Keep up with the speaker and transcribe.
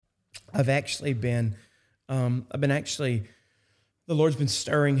I've actually been, the Lord's been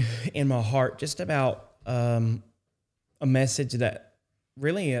stirring in my heart just about a message that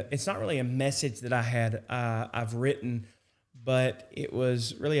really, it's not really a message that I've written, but it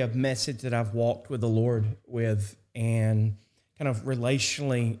was really a message that I've walked with the Lord with, and kind of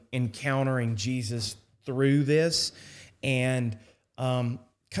relationally encountering Jesus through this, and kind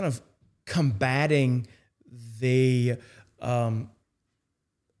of combating the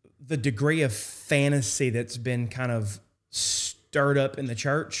degree of fantasy that's been kind of stirred up in the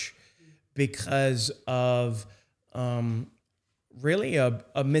church because of really a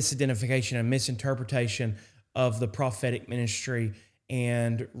misidentification, a misinterpretation of the prophetic ministry,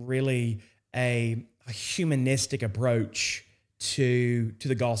 and really a humanistic approach to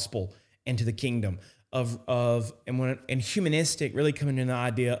the gospel and to the kingdom and humanistic really coming in the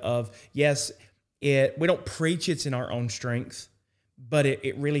idea of, yes, we don't preach it's in our own strength, but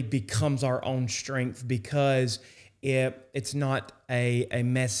it really becomes our own strength because it's not a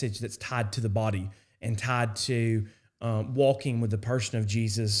message that's tied to the body and tied to walking with the person of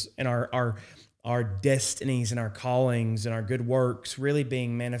Jesus, and our destinies and our callings and our good works really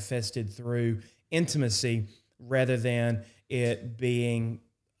being manifested through intimacy rather than it being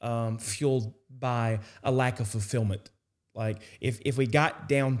fueled by a lack of fulfillment. Like if we got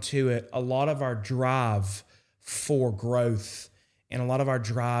down to it, a lot of our drive for growth and a lot of our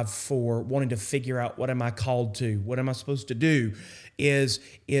drive for wanting to figure out what am I called to, what am I supposed to do, is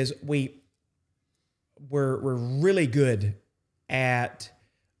we're really good at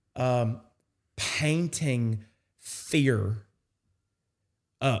painting fear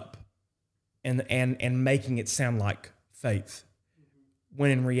up and making it sound like faith,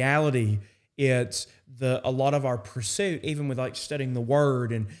 when in reality it's a lot of our pursuit, even with like studying the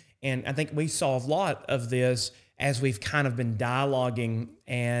Word, and I think we saw a lot of this as we've kind of been dialoguing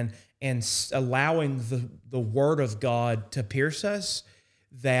and allowing the Word of God to pierce us,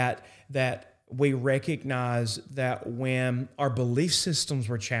 that we recognize that when our belief systems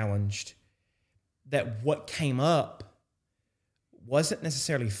were challenged, that what came up wasn't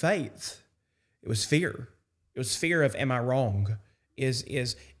necessarily faith. It was fear. It was fear of, am I wrong? Is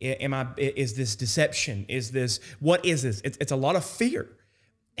this deception? What is this? It's a lot of fear.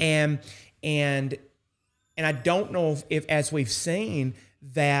 And I don't know if as we've seen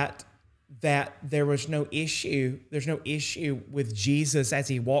that there was no issue. There's no issue with Jesus as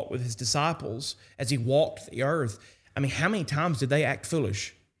he walked with his disciples, as he walked the earth. I mean, how many times did they act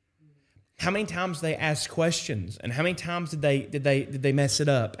foolish? How many times they asked questions, and how many times did they mess it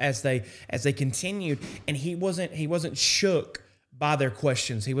up as they continued? And he wasn't shook by their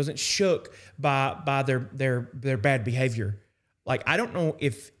questions. He wasn't shook by their bad behavior. Like, I don't know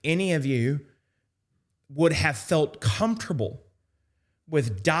if any of you would have felt comfortable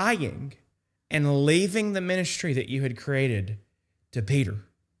with dying and leaving the ministry that you had created to Peter.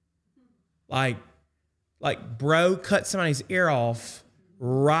 Like bro cut somebody's ear off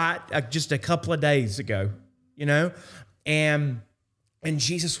right just a couple of days ago, and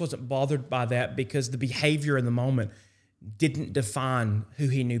Jesus wasn't bothered by that because the behavior in the moment didn't define who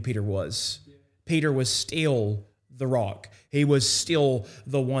he knew Peter was. Yeah. Peter was still the rock. He was still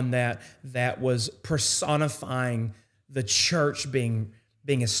the one that was personifying the church being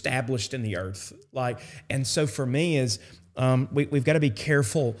established in the earth. And so for me is we've got to be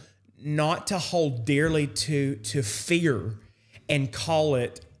careful not to hold dearly to fear and call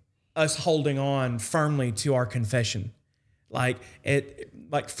it us holding on firmly to our confession.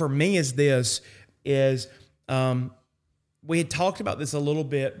 For me we had talked about this a little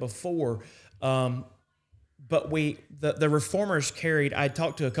bit before, but the reformers carried, I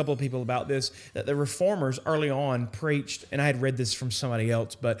talked to a couple of people about this, that the reformers early on preached, and I had read this from somebody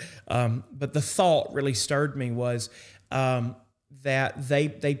else, but the thought really stirred me was that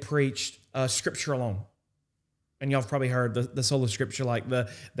they preached Scripture alone. And y'all have probably heard the sola Scripture, like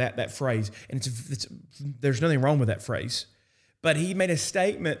that phrase. And there's nothing wrong with that phrase. But he made a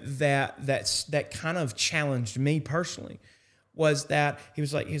statement that kind of challenged me personally. Was that he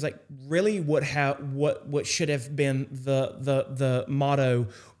was like really what should have been the motto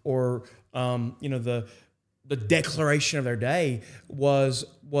or the declaration of their day was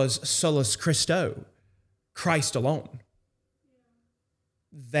solus Christo, Christ alone.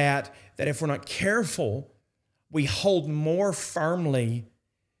 That if we're not careful, we hold more firmly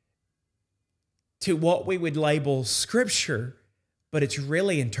to what we would label Scripture, but it's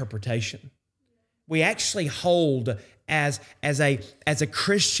really interpretation. We actually hold as a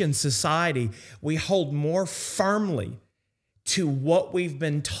Christian society, we hold more firmly to what we've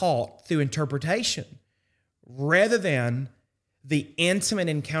been taught through interpretation rather than the intimate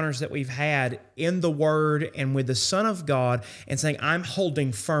encounters that we've had in the Word and with the Son of God and saying, I'm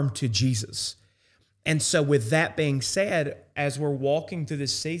holding firm to Jesus. And so with that being said, as we're walking through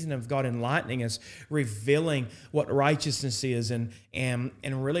this season of God enlightening us, revealing what righteousness is and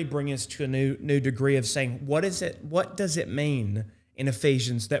really bringing us to a new degree of saying, what does it mean in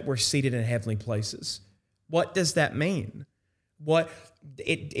Ephesians that we're seated in heavenly places? What does that mean? What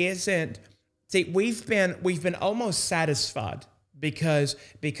it isn't. See, we've been almost satisfied because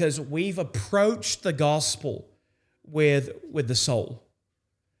we've approached the gospel with the soul.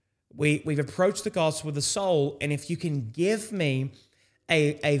 We've approached the gospel with the soul, and if you can give me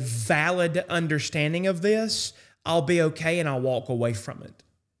a valid understanding of this, I'll be okay and I'll walk away from it.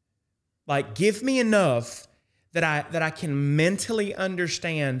 Like, give me enough that I can mentally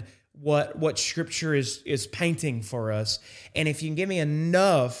understand what Scripture is painting for us. And if you can give me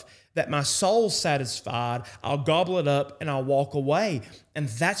enough that my soul's satisfied, I'll gobble it up and I'll walk away. And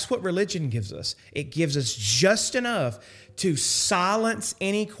that's what religion gives us. It gives us just enough to silence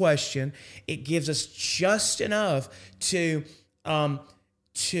any question. It gives us just enough to put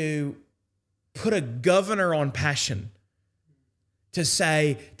a governor on passion. To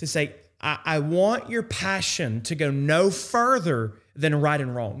say, I want your passion to go no further than right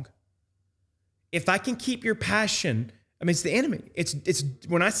and wrong. If I can keep your passion, I mean, it's the enemy. It's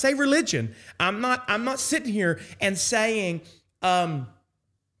when I say religion, I'm not sitting here and saying the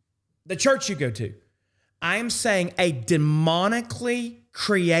church you go to. I am saying a demonically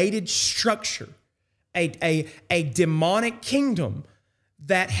created structure, a demonic kingdom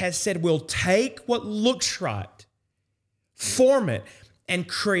that has said we'll take what looks right, form it, and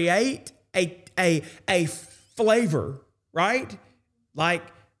create a flavor, right? Like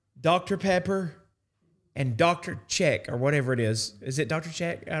Dr. Pepper and Dr. Check or whatever it is. Is it Dr.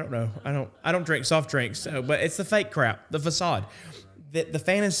 Check? I don't know. I don't drink soft drinks, but it's the fake crap, the facade. The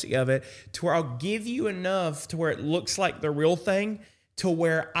fantasy of it, to where I'll give you enough to where it looks like the real thing, to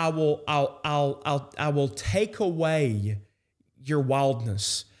where I will take away your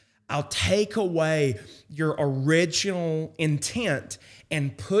wildness. I'll take away your original intent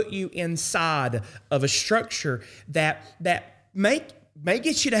and put you inside of a structure that may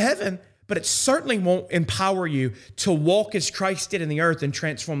get you to heaven, but it certainly won't empower you to walk as Christ did in the earth and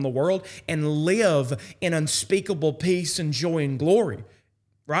transform the world and live in unspeakable peace and joy and glory,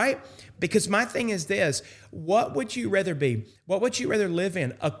 right? Because my thing is this, what would you rather be? What would you rather live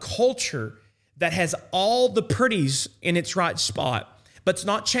in? A culture that has all the pretties in its right spot, but it's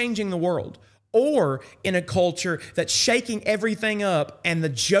not changing the world? Or in a culture that's shaking everything up, and the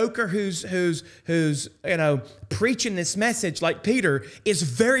joker who's preaching this message like Peter is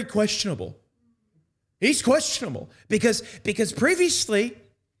very questionable. He's questionable because previously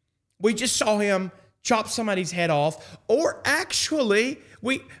we just saw him chop somebody's head off, or actually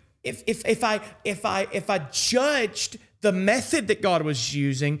if I judged the method that God was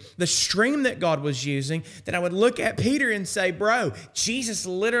using, the stream that God was using, then I would look at Peter and say, bro, Jesus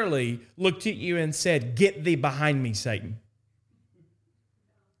literally looked at you and said, get thee behind me, Satan.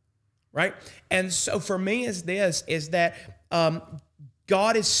 Right? And so for me is that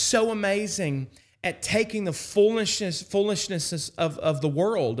God is so amazing at taking the foolishness of the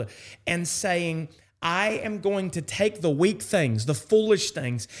world and saying, I am going to take the weak things, the foolish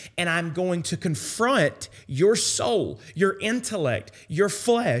things, and I'm going to confront your soul, your intellect, your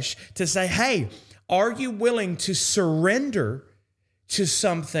flesh to say, hey, are you willing to surrender to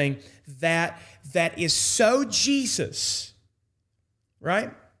something that is so Jesus, right,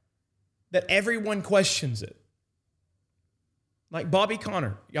 that everyone questions it? Like Bobby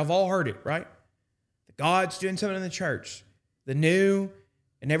Connor, y'all have all heard it, right? God's doing something in the church, the new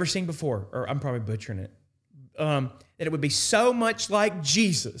and never seen before, or I'm probably butchering it, that it would be so much like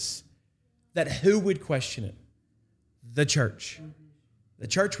Jesus that who would question it? The church. The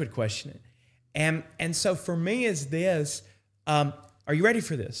church would question it. And so for me is this, are you ready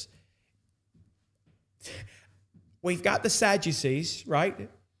for this? We've got the Sadducees, right?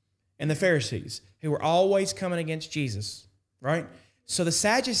 And the Pharisees, who are always coming against Jesus, right? So the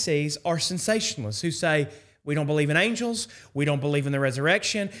Sadducees are sensationalists who say, we don't believe in angels. We don't believe in the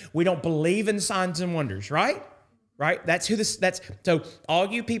resurrection. We don't believe in signs and wonders, right? Right? So all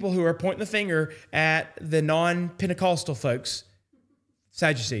you people who are pointing the finger at the non-Pentecostal folks,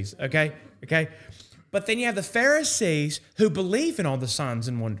 Sadducees, okay? But then you have the Pharisees who believe in all the signs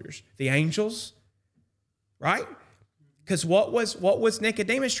and wonders, the angels, right? Because what was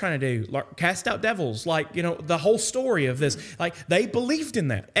Nicodemus trying to do? Like, cast out devils, the whole story of this. Like, they believed in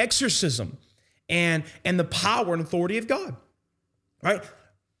that. Exorcism. And the power and authority of God, right?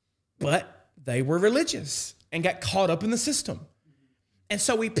 But they were religious and got caught up in the system. And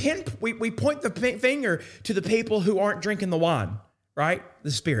so we point the finger to the people who aren't drinking the wine, right?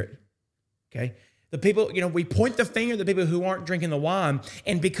 The Spirit, okay? The people, we point the finger at the people who aren't drinking the wine.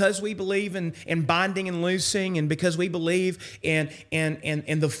 And because we believe in binding and loosing, and because we believe in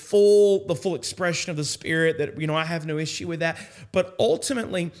the full expression of the Spirit, that, I have no issue with that. But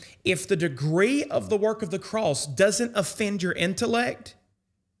ultimately, if the degree of the work of the cross doesn't offend your intellect,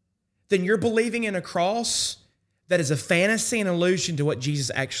 then you're believing in a cross that is a fantasy and illusion to what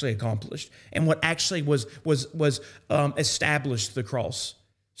Jesus actually accomplished and what actually was established through the cross.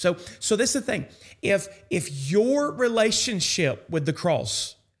 So this is the thing. If your relationship with the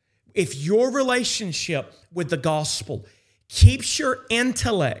cross, if your relationship with the gospel keeps your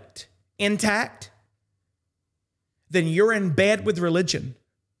intellect intact, then you're in bed with religion.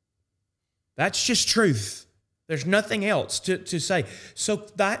 That's just truth. There's nothing else to say. So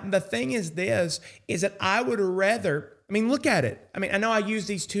the thing is this, is that I would rather, look at it. I know I use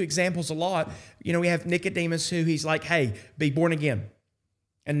these two examples a lot. We have Nicodemus, who he's like, hey, be born again.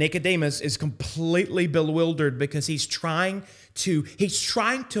 And Nicodemus is completely bewildered because he's trying to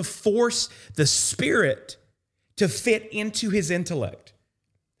force the Spirit to fit into his intellect.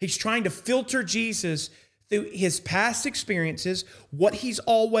 He's trying to filter Jesus through his past experiences, what he's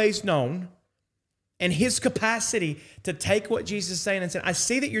always known, and his capacity to take what Jesus is saying and say, I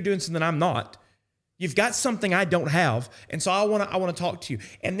see that you're doing something I'm not. You've got something I don't have, and so I want to talk to you.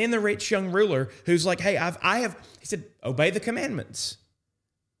 And then the rich young ruler who's like, hey, he said, obey the commandments,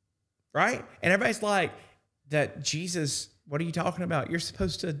 right? And everybody's like, that Jesus, what are you talking about? You're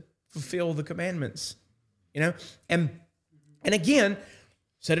supposed to fulfill the commandments, And again,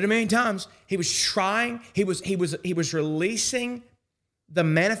 said it a million times, he was releasing the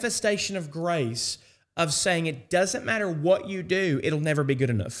manifestation of grace of saying it doesn't matter what you do, it'll never be good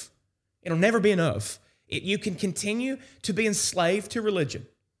enough. It'll never be enough. You can continue to be enslaved to religion.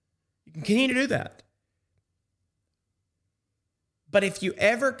 You can continue to do that. But if you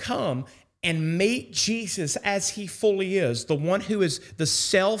ever come and meet Jesus as he fully is, the one who is the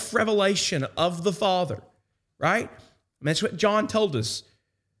self-revelation of the Father, right? That's what John told us,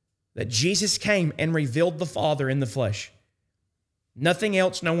 that Jesus came and revealed the Father in the flesh. Nothing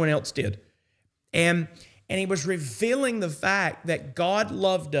else, no one else did. And he was revealing the fact that God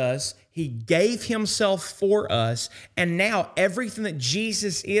loved us, he gave himself for us, and now everything that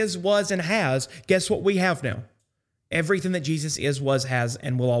Jesus is, was, and has, guess what we have now? Everything that Jesus is, was, has,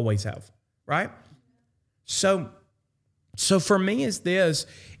 and will always have, right? So for me is this,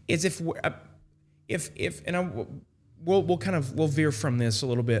 is we'll veer from this a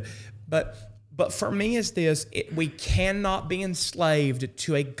little bit, but for me is this, we cannot be enslaved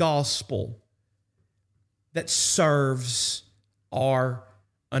to a gospel that serves our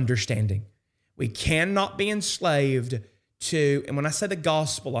understanding. We cannot be enslaved to, and when I say the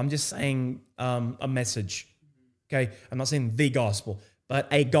gospel, I'm just saying a message, okay? I'm not saying the gospel, but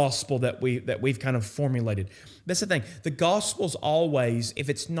a gospel that we've kind of formulated. That's the thing. The gospel's always, if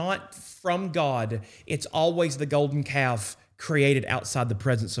it's not from God, it's always the golden calf created outside the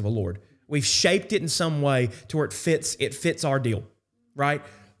presence of a Lord. We've shaped it in some way to where it fits our deal, right?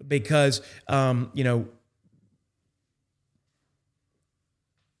 Because,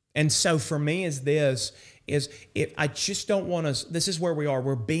 and so for me I just don't want us, this is where we are.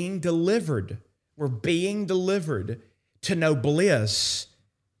 We're being delivered. We're being delivered to know bliss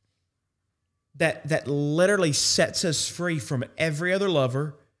that literally sets us free from every other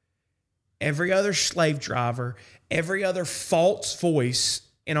lover, every other slave driver, every other false voice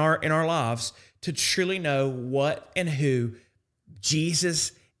in our lives, to truly know what and who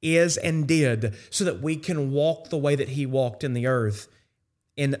Jesus is and did, so that we can walk the way that he walked in the earth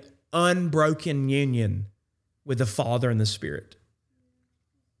in unbroken union with the Father and the Spirit.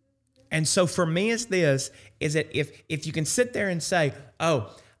 And so for me is that if you can sit there and say,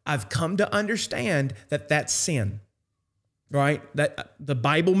 oh, I've come to understand that that's sin, right? That the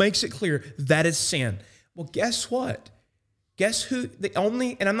Bible makes it clear that is sin. Well, guess what? Guess who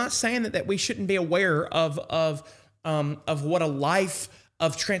and I'm not saying that we shouldn't be aware of what a life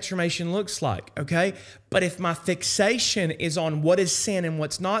of transformation looks like, okay? But if my fixation is on what is sin and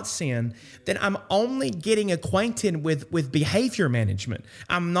what's not sin, then I'm only getting acquainted with behavior management.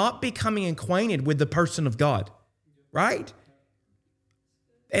 I'm not becoming acquainted with the person of God, right?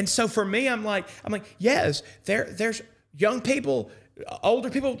 And so for me, I'm like, yes, there's young people, older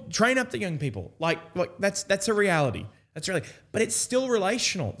people, train up the young people. Like that's a reality. That's really, but it's still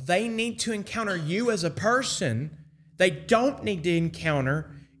relational. They need to encounter you as a person. They don't need to encounter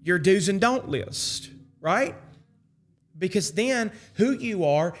your do's and don't list, right? Because then who you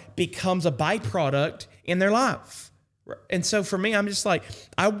are becomes a byproduct in their life. And so for me, I'm just like,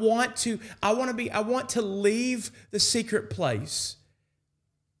 I want to leave the secret place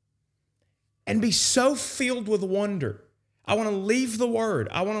and be so filled with wonder. I want to leave the Word.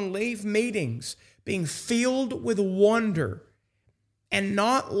 I want to leave meetings being filled with wonder, and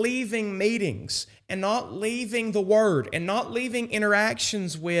not leaving meetings and not leaving the Word and not leaving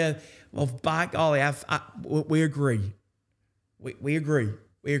interactions with, well, by golly, we agree. We agree.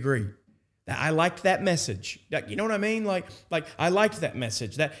 We agree. I liked that message. You know what I mean? Like I liked that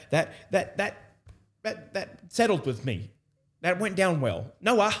message. That settled with me. That went down well.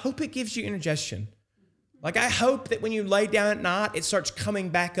 No, I hope it gives you indigestion. Like I hope that when you lay down at night, it starts coming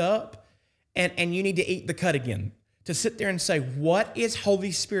back up and you need to eat the cud again. To sit there and say, what is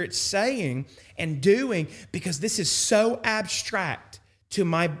Holy Spirit saying and doing? Because this is so abstract to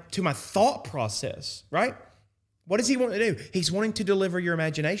my thought process, right? What does he want to do? He's wanting to deliver your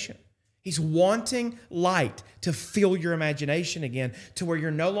imagination. He's wanting light to fill your imagination again, to where you're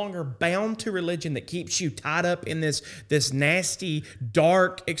no longer bound to religion that keeps you tied up in this nasty,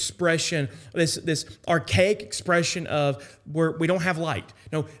 dark expression, this archaic expression of where we don't have light.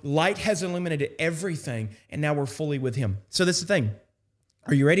 No, light has illuminated everything, and now we're fully with Him. So this is the thing.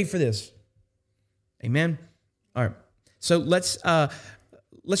 Are you ready for this? Amen? All right. So let's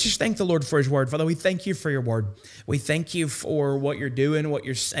just thank the Lord for His Word. Father, we thank You for Your Word. We thank You for what You're doing, what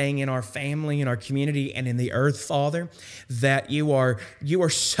You're saying in our family, in our community, and in the earth, Father, that You are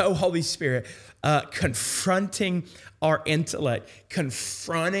so, Holy Spirit, confronting our intellect,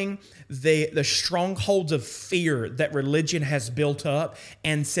 confronting the strongholds of fear that religion has built up,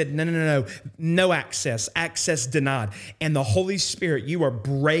 and said, no access denied. And the Holy Spirit, You are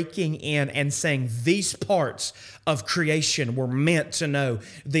breaking in and saying these parts of creation were meant to know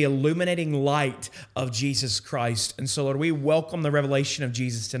the illuminating light of Jesus Christ. And so, Lord, we welcome the revelation of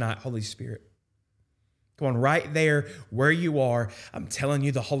Jesus tonight, Holy Spirit. Come on, right there where you are, I'm telling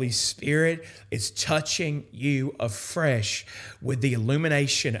you, the Holy Spirit is touching you afresh with the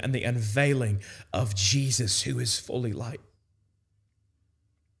illumination and the unveiling of Jesus, who is fully light.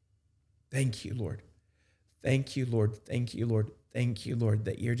 Thank You, Lord. Thank You, Lord. Thank You, Lord. Thank You, Lord,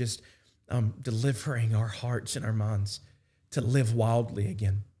 that You're just delivering our hearts and our minds to live wildly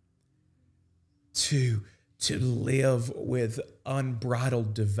again, to live with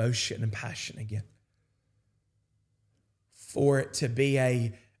unbridled devotion and passion again, for it to be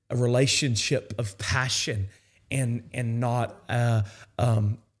a relationship of passion and not a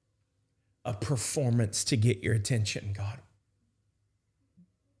performance to get your attention, God.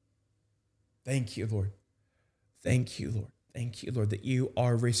 Thank You, Lord. Thank You, Lord. Thank You, Lord, that You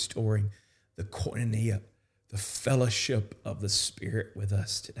are restoring the koinonia, the fellowship of the Spirit with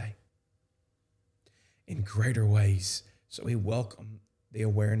us today in greater ways. So we welcome the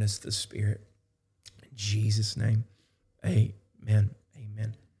awareness of the Spirit. In Jesus' name, amen.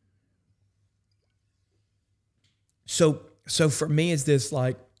 Amen. So for me, is this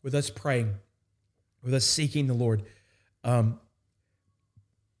like with us praying, with us seeking the Lord,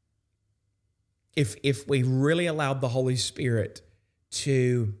 if we really allowed the Holy Spirit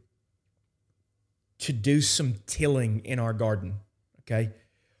to do some tilling in our garden, okay,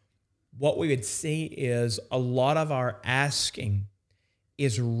 what we would see is a lot of our asking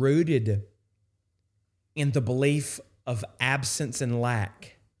is rooted in the belief of absence and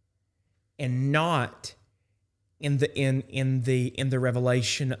lack, and not in the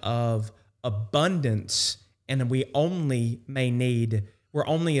revelation of abundance, and we're only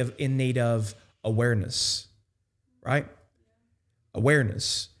in need of awareness, right?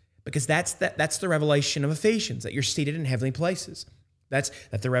 Awareness. Because that's the revelation of Ephesians, that you're seated in heavenly places. That's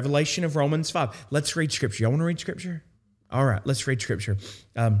the revelation of Romans 5. Let's read Scripture. Y'all want to read Scripture? All right, let's read Scripture.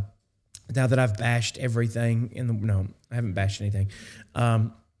 Now that I've bashed everything no, I haven't bashed anything.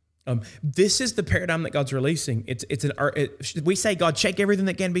 This is the paradigm that God's releasing. We say, God, shake everything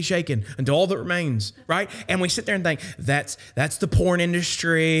that can be shaken until all that remains, right? And we sit there and think, that's the porn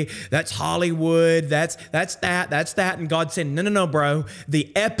industry, that's Hollywood, that's that. And God said, no, bro.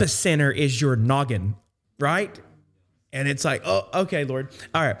 The epicenter is your noggin, right? And it's like, oh, okay, Lord.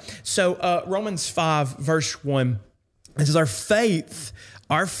 All right. So Romans 5, verse 1, it says, our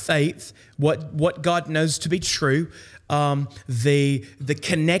faith, what God knows to be true, the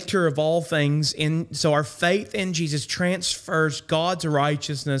connector of all things. So our faith in Jesus transfers God's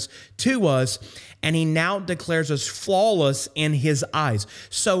righteousness to us, and He now declares us flawless in His eyes.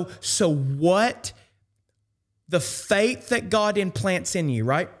 So what the faith that God implants in you,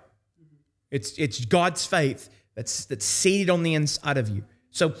 right? It's God's faith that's seated on the inside of you.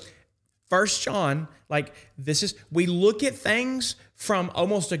 So 1 John, we look at things from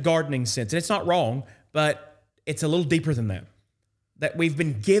almost a gardening sense, and it's not wrong, but it's a little deeper than that. That we've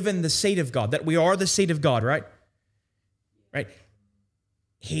been given the seed of God, that we are the seed of God, right? Right?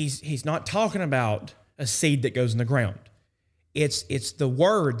 He's not talking about a seed that goes in the ground. It's the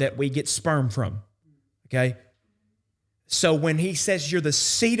word that we get sperm from, okay? So when he says you're the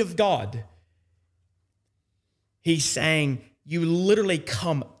seed of God, he's saying you literally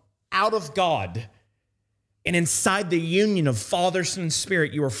come out of God, and inside the union of Father, Son, and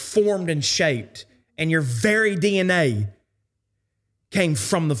Spirit, you are formed and shaped, and your very DNA came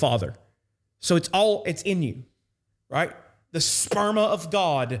from the Father. So it's in you, right? The sperma of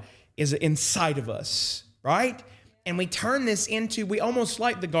God is inside of us, right? And we turn this into, we almost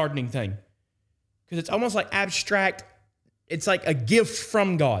like the gardening thing, because it's almost like abstract. It's like a gift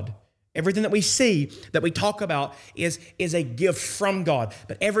from God. Everything that we see, that we talk about is a gift from God.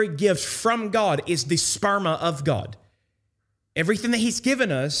 But every gift from God is the sperma of God. Everything that he's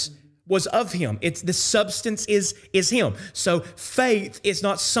given us was of him. It's the substance is him. So faith is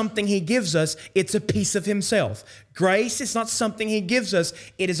not something he gives us, it's a piece of himself. Grace is not something he gives us,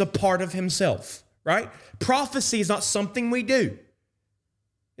 it is a part of himself, right? Prophecy is not something we do.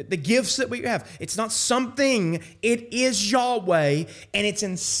 The gifts that we have, it's not something, it is Yahweh, and it's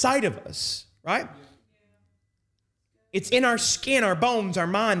inside of us, right? It's in our skin, our bones, our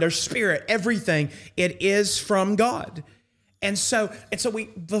mind, our spirit, everything. It is from God. And so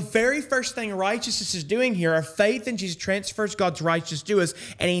the very first thing righteousness is doing here, our faith in Jesus transfers God's righteousness to us,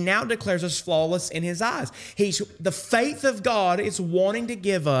 and he now declares us flawless in his eyes. The faith of God is wanting to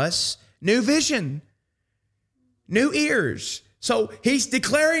give us new vision, new ears. So he's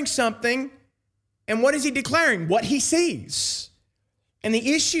declaring something, and what is he declaring? What he sees. And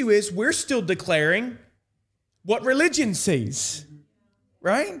the issue is we're still declaring what religion sees,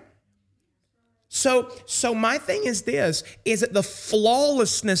 right? So my thing is this, is that the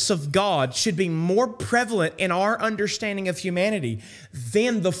flawlessness of God should be more prevalent in our understanding of humanity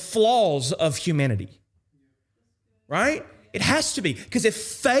than the flaws of humanity, right? It has to be, because if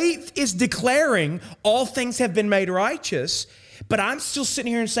faith is declaring all things have been made righteous, but I'm still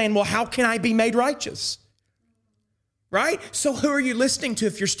sitting here and saying, well, how can I be made righteous? Right? So who are you listening to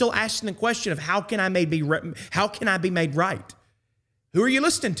if you're still asking the question of how can I be made right? Who are you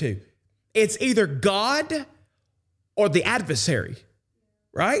listening to? It's either God or the adversary,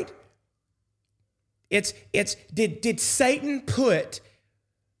 right? Did Satan put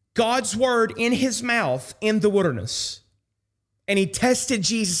God's word in his mouth in the wilderness? And he tested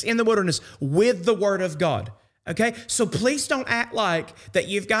Jesus in the wilderness with the word of God. Okay, so please don't act like that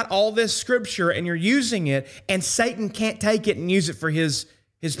you've got all this scripture and you're using it and Satan can't take it and use it for his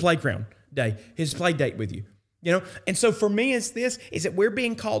playground day, his play date with you. You know, and so for me is that we're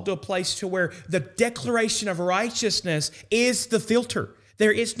being called to a place to where the declaration of righteousness is the filter.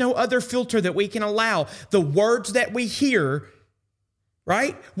 There is no other filter that we can allow. The words that we hear,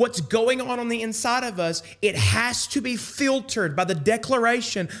 right? What's going on the inside of us, it has to be filtered by the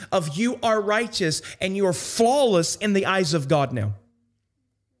declaration of you are righteous and you are flawless in the eyes of God now.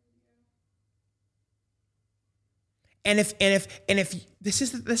 And if this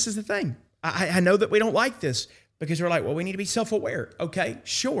is the thing. I know that we don't like this because we're like, well, we need to be self-aware. Okay,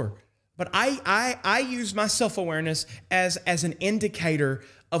 sure. But I use my self-awareness as an indicator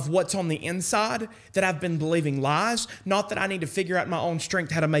of what's on the inside, that I've been believing lies, not that I need to figure out my own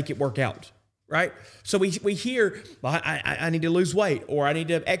strength how to make it work out, right? So we hear, well, I need to lose weight, or I need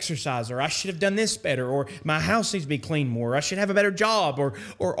to exercise, or I should have done this better, or my house needs to be cleaned more, or I should have a better job, or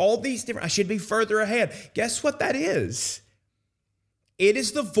all these different, I should be further ahead. Guess what that is? It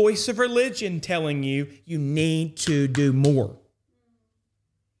is the voice of religion telling you need to do more.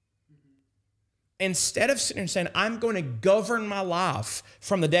 Instead of sitting there saying, I'm going to govern my life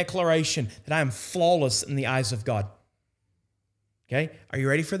from the declaration that I am flawless in the eyes of God. Okay, are you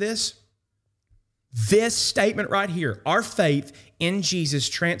ready for this? This statement right here, our faith in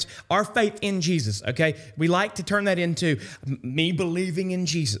Jesus, okay? We like to turn that into me believing in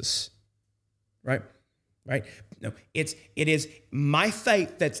Jesus, right? Right? No, it is my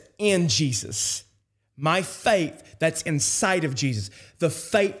faith that's in Jesus. My faith that's inside of Jesus. The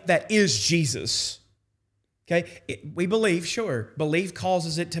faith that is Jesus. Okay? We believe, sure. Belief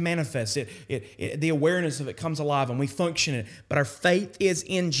causes it to manifest. The awareness of it comes alive and we function in it. But our faith is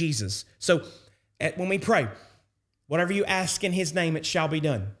in Jesus. So when we pray, whatever you ask in his name, it shall be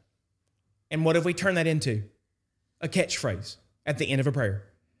done. And what have we turned that into? A catchphrase at the end of a prayer.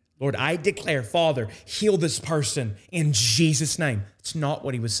 Lord, I declare, Father, heal this person in Jesus' name. It's not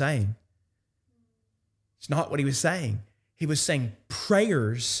what he was saying. It's not what he was saying. He was saying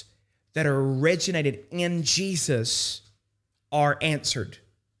prayers that are originated in Jesus are answered.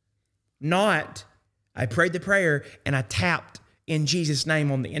 Not, I prayed the prayer and I tapped in Jesus'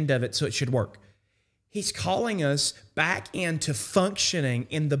 name on the end of it so it should work. He's calling us back into functioning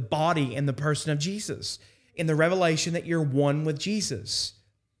in the body and the person of Jesus, in the revelation that you're one with Jesus.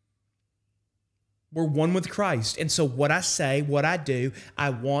 We're one with Christ. And so what I say, what I do, I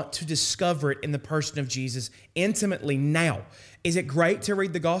want to discover it in the person of Jesus intimately now. Is it great to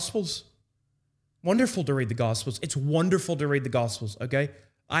read the Gospels? Wonderful to read the Gospels. It's wonderful to read the Gospels, okay?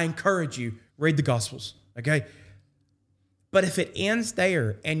 I encourage you, read the Gospels, okay? But if it ends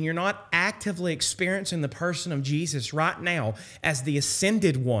there and you're not actively experiencing the person of Jesus right now as the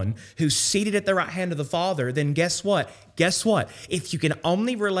ascended one who's seated at the right hand of the Father, then guess what? Guess what? If you can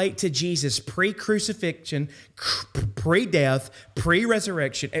only relate to Jesus pre-crucifixion, pre-death,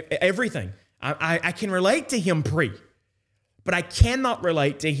 pre-resurrection, everything, I can relate to him pre, but I cannot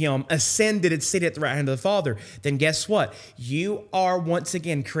relate to him ascended and seated at the right hand of the Father, then guess what? You are once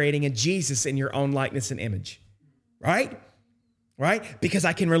again creating a Jesus in your own likeness and image, right? Right? Because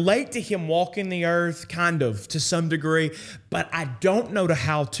I can relate to him walking the earth kind of to some degree, but I don't know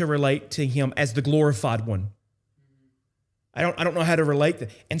how to relate to him as the glorified one. I don't know how to relate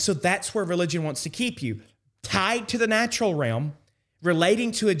that. And so that's where religion wants to keep you, tied to the natural realm,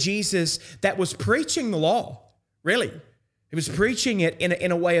 relating to a Jesus that was preaching the law, really. He was preaching it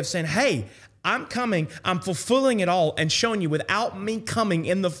in a way of saying, hey, I'm coming, I'm fulfilling it all and showing you without me coming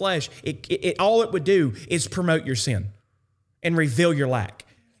in the flesh, all it would do is promote your sin and reveal your lack.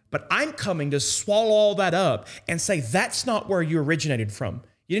 But I'm coming to swallow all that up and say that's not where you originated from.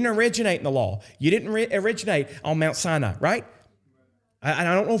 You didn't originate in the law. You didn't originate on Mount Sinai, right? I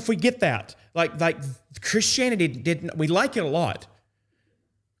don't know if we get that. Like Christianity didn't, we like it a lot.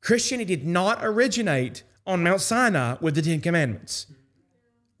 Christianity did not originate on Mount Sinai with the Ten Commandments,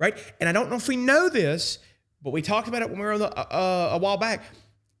 right? And I don't know if we know this, but we talked about it when we were a while back.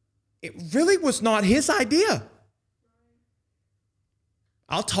 It really was not his idea.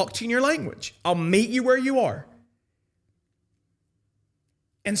 I'll talk to you in your language. I'll meet you where you are.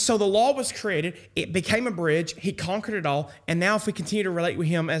 And so the law was created. It became a bridge. He conquered it all. And now if we continue to relate with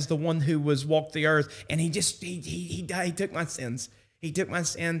him as the one who walked the earth, and he died, he took my sins. He took my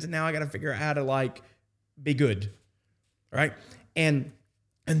sins, and now I got to figure out how to be good, right? And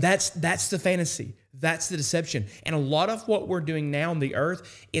that's the fantasy. That's the deception. And a lot of what we're doing now on the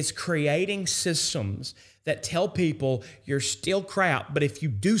earth is creating systems that tell people you're still crap, but if you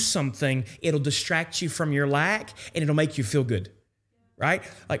do something, it'll distract you from your lack and it'll make you feel good, right?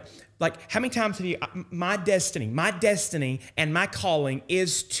 Like how many times have you, my destiny and my calling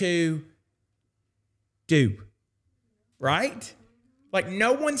is to do, right? Like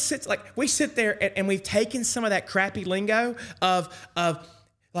no one sits, like we sit there and we've taken some of that crappy lingo of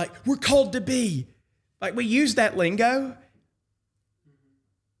like we're called to be. Like we use that lingo,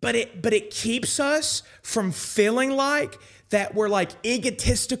 but it keeps us from feeling like that we're like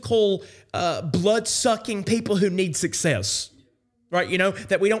egotistical, blood-sucking people who need success, right? You know,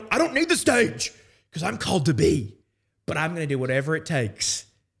 that I don't need the stage because I'm called to be, but I'm going to do whatever it takes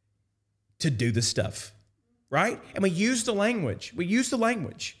to do the stuff, right? And we use the language. I use the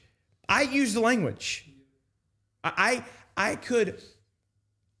language. I could...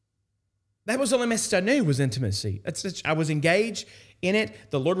 That was the only message I knew was intimacy. I was engaged in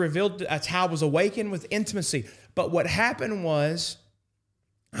it. The Lord revealed, that's how I was awakened with intimacy. But what happened was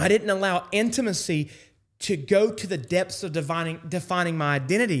I didn't allow intimacy to go to the depths of defining my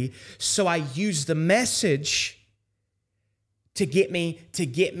identity. So I used the message to get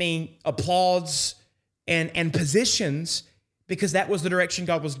me applause and positions because that was the direction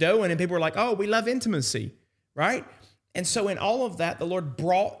God was going. And people were like, oh, we love intimacy, right? And so in all of that, the Lord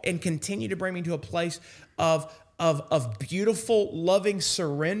brought and continued to bring me to a place of beautiful, loving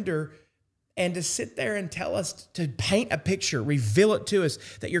surrender and to sit there and tell us, to paint a picture, reveal it to us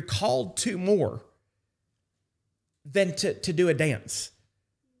that you're called to more than to do a dance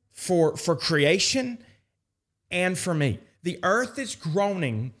for creation and for me. The earth is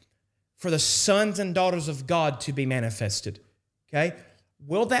groaning for the sons and daughters of God to be manifested, okay?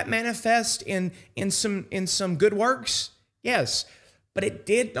 Will that manifest in some good works? Yes. But it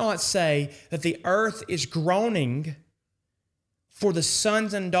did not say that the earth is groaning for the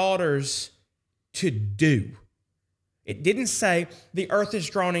sons and daughters to do. It didn't say the earth is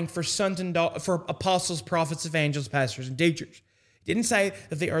groaning for sons and for apostles, prophets, evangelists, pastors, and teachers. It didn't say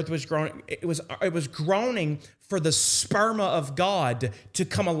that the earth was groaning. It was groaning for the sperma of God to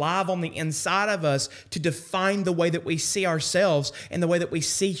come alive on the inside of us to define the way that we see ourselves and the way that we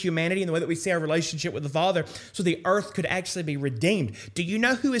see humanity and the way that we see our relationship with the Father so the earth could actually be redeemed. Do you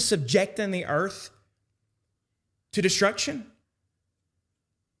know who is subjecting the earth to destruction?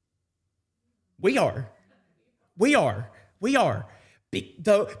 We are. We are. We are.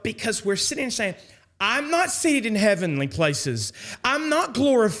 Because we're sitting and saying, I'm not seated in heavenly places. I'm not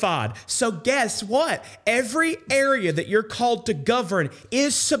glorified. So guess what? Every area that you're called to govern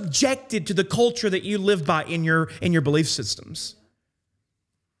is subjected to the culture that you live by in your belief systems.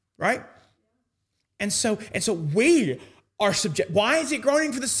 Right? And so we are subject. Why is it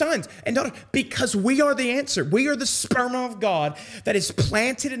groaning for the sons and daughters? Because we are the answer. We are the sperm of God that is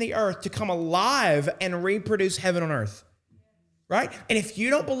planted in the earth to come alive and reproduce heaven on earth. Right? And if you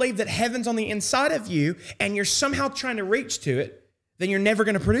don't believe that heaven's on the inside of you and you're somehow trying to reach to it, then you're never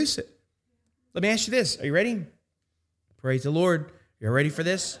going to produce it. Let me ask you this. Are you ready? Praise the Lord. You're ready for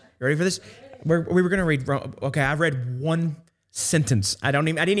this? You ready for this? We were going to read. Okay, I've read one sentence. I didn't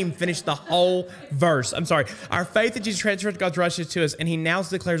even finish the whole verse. I'm sorry. Our faith in Jesus transfers God's righteousness to us, and he now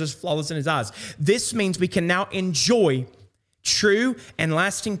declares us flawless in his eyes. This means we can now enjoy true and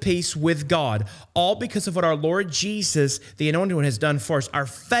lasting peace with God, all because of what our Lord Jesus, the Anointed One, has done for us. Our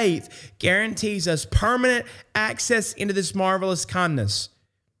faith guarantees us permanent access into this marvelous kindness.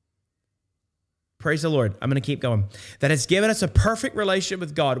 Praise the Lord. I'm going to keep going. That has given us a perfect relationship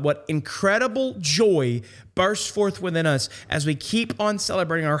with God. What incredible joy bursts forth within us as we keep on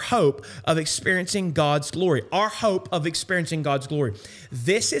celebrating our hope of experiencing God's glory. Our hope of experiencing God's glory.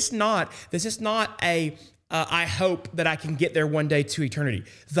 This is not a I hope that I can get there one day to eternity.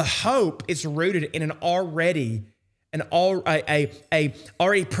 The hope is rooted in an already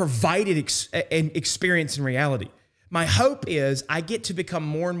provided experience in reality. My hope is I get to become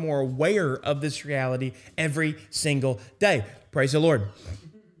more and more aware of this reality every single day. Praise the Lord.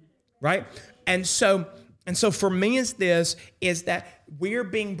 Right? And so for me is that we're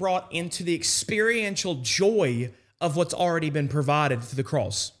being brought into the experiential joy of what's already been provided through the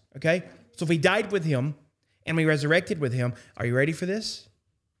cross. Okay? So if we died with him and we resurrected with him, are you ready for this?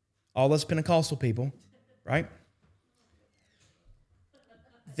 All us Pentecostal people, right?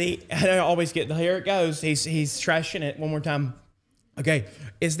 I always get, here it goes. He's trashing it one more time. Okay,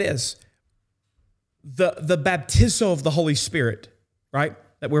 is this. The baptizo of the Holy Spirit, right?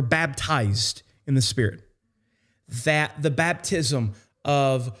 That we're baptized in the Spirit. That the baptism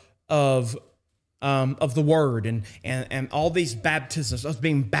of the Word and all these baptisms, us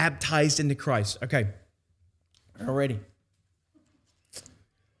being baptized into Christ. Okay, already.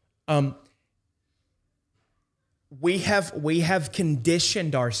 We have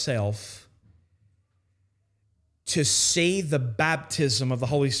conditioned ourselves to see the baptism of the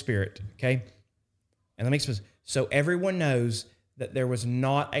Holy Spirit, okay? And let me explain. So everyone knows that there was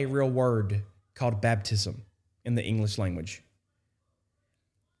not a real word called baptism in the English language.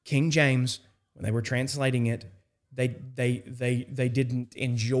 King James, when they were translating it, they didn't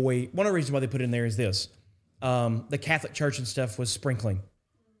enjoy. One of the reasons why they put it in there is this. The Catholic Church and stuff was sprinkling,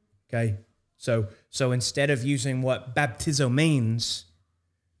 okay? So instead of using what baptizo means,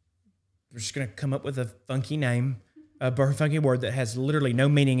 we're just going to come up with a funky name, a funky word that has literally no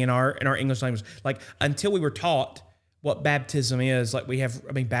meaning in our English language. Like, until we were taught what baptism is, like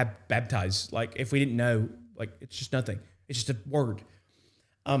baptized. Like, if we didn't know, like, it's just nothing. It's just a word.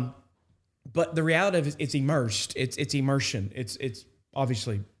 But the reality of it, it's immersed. It's immersion. It's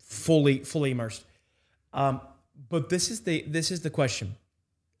obviously fully immersed. But this is the question.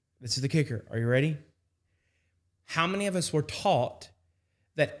 This is the kicker. Are you ready? How many of us were taught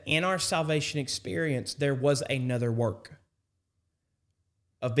that in our salvation experience, there was another work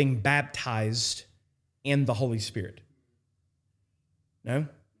of being baptized in the Holy Spirit? No?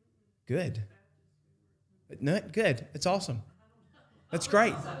 Good. No, good. It's awesome. That's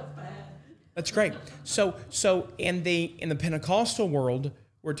great. That's great. So in the Pentecostal world,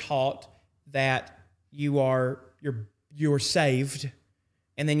 we're taught that you're saved,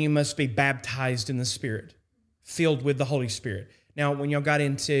 and then you must be baptized in the Spirit, filled with the Holy Spirit. Now, when y'all got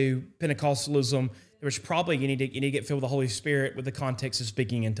into Pentecostalism, there was probably you need to get filled with the Holy Spirit with the context of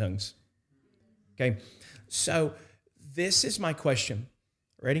speaking in tongues. Okay, so this is my question.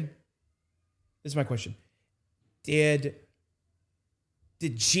 Ready? This is my question. Did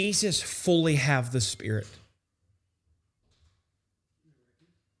Jesus fully have the Spirit?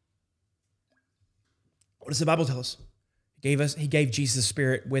 What does the Bible tell us? He gave Jesus the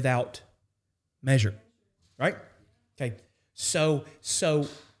Spirit without measure, right? Okay, so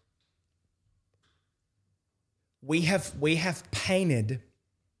we have painted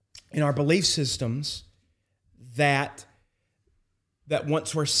in our belief systems that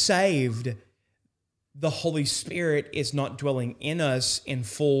once we're saved, the Holy Spirit is not dwelling in us in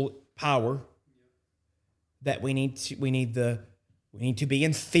full power. That we need to be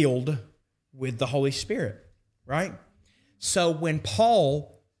infilled with the Holy Spirit, right? So when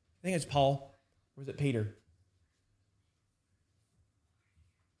Paul, I think it's Paul, Or is it Peter?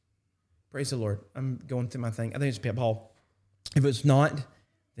 Praise the Lord. I'm going through my thing. I think it's Paul. If it's not,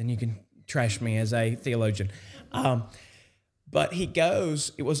 then you can trash me as a theologian. But he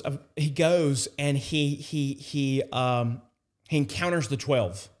goes. He goes and he encounters the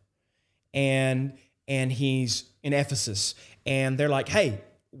 12, and he's in Ephesus, and they're like, "Hey,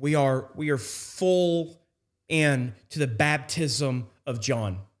 we are full in to the baptism of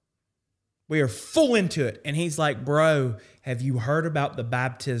John. We are full into it." And he's like, "Bro, have you heard about the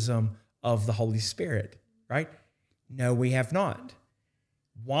baptism of the Holy Spirit?" Right? No, we have not.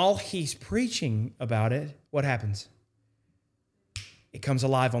 While he's preaching about it, what happens? It comes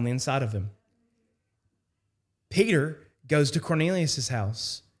alive on the inside of him. Peter goes to Cornelius'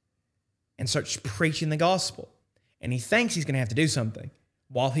 house and starts preaching the gospel. And he thinks he's going to have to do something.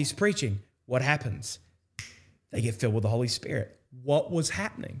 While he's preaching, what happens? They get filled with the Holy Spirit. What was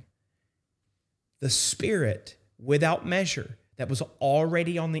happening? The Spirit, without measure, that was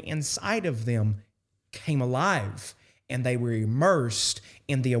already on the inside of them, came alive, and they were immersed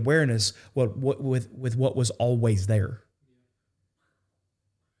in the awareness with what was always there.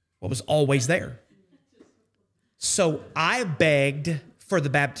 What was always there. So I begged for the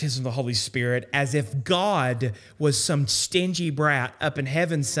baptism of the Holy Spirit as if God was some stingy brat up in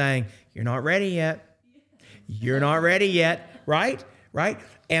heaven saying, "You're not ready yet. You're not ready yet." Right?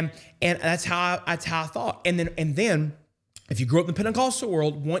 And that's how I thought. And then if you grew up in the Pentecostal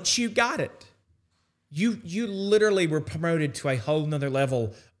world, once you got it, you literally were promoted to a whole nother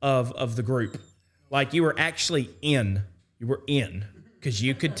level of the group. Like you were actually in. You were in because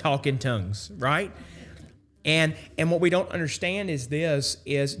you could talk in tongues, right? And what we don't understand is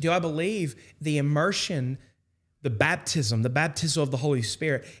do I believe the immersion, the baptism of the Holy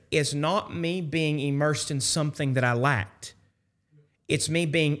Spirit is not me being immersed in something that I lacked. It's me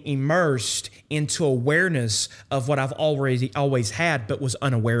being immersed into awareness of what I've always had but was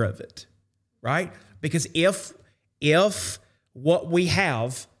unaware of it, right? Because if what we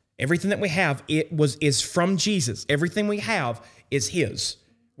have, everything that we have, is from Jesus, everything we have is His,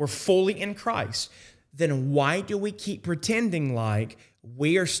 we're fully in Christ, then why do we keep pretending like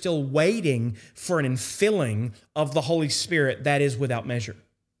we are still waiting for an infilling of the Holy Spirit that is without measure?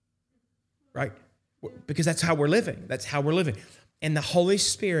 Right? Because that's how we're living. That's how we're living. And the Holy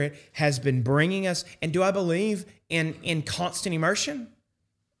Spirit has been bringing us, and do I believe in constant immersion?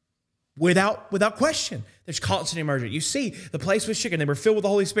 Without question. There's constant immersion. You see, the place was shaken. They were filled with the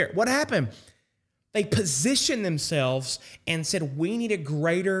Holy Spirit. What happened? They positioned themselves and said, we need a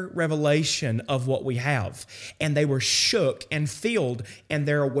greater revelation of what we have. And they were shook and filled, and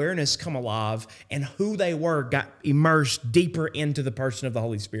their awareness come alive, and who they were got immersed deeper into the person of the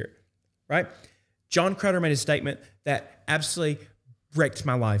Holy Spirit, right? John Crowder made a statement that absolutely wrecked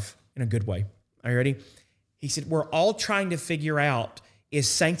my life in a good way. Are you ready? He said, we're all trying to figure out, is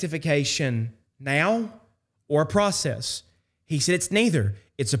sanctification now or a process? He said, it's neither.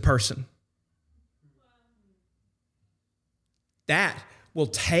 It's a person. That will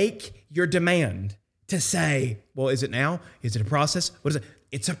take your demand to say, well, is it now? Is it a process? What is it?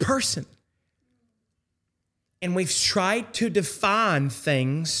 It's a person. And we've tried to define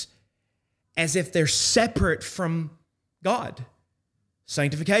things as if they're separate from God.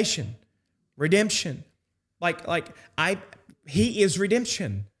 Sanctification, redemption. He is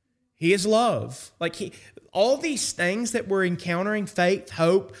redemption. He is love. All these things that we're encountering, faith,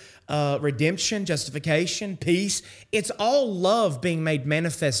 hope, redemption, justification, peace, it's all love being made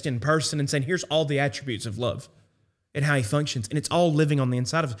manifest in person and saying, here's all the attributes of love and how He functions. And it's all living on the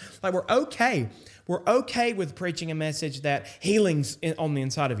inside of us. We're okay. We're okay with preaching a message that healing's on the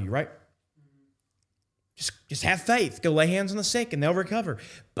inside of you, right? Just have faith. Go lay hands on the sick and they'll recover.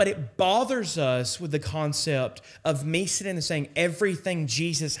 But it bothers us with the concept of me sitting and saying, everything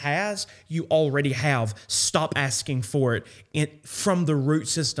Jesus has, you already have. Stop asking for it from the root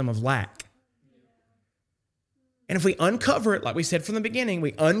system of lack. And if we uncover it, like we said from the beginning,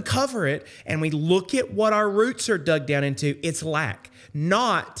 we uncover it and we look at what our roots are dug down into, it's lack,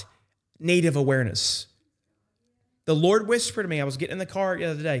 not need of awareness. The Lord whispered to me, I was getting in the car the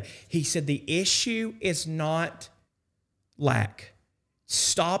other day. He said, the issue is not lack.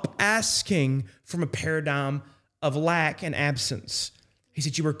 Stop asking from a paradigm of lack and absence. He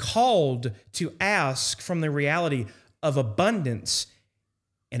said, you were called to ask from the reality of abundance,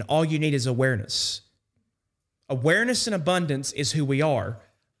 and all you need is awareness. Awareness and abundance is who we are.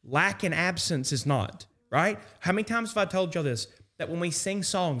 Lack and absence is not, right? How many times have I told y'all this? That when we sing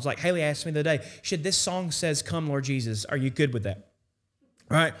songs, like Haley asked me the other day, should this song says, come Lord Jesus, are you good with that?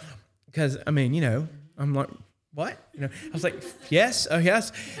 Right? Because, I'm like, what? I was like, yes, oh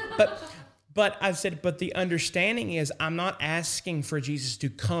yes. But I said, but the understanding is I'm not asking for Jesus to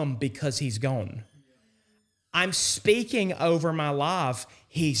come because he's gone. I'm speaking over my life.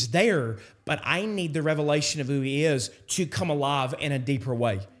 He's there, but I need the revelation of who he is to come alive in a deeper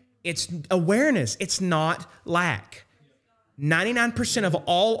way. It's awareness. It's not lack. 99% of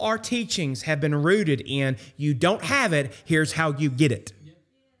all our teachings have been rooted in you don't have it, here's how you get it.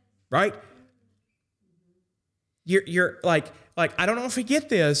 Right? You're like I don't know if you get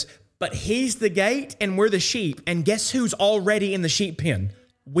this, but he's the gate and we're the sheep. And guess who's already in the sheep pen?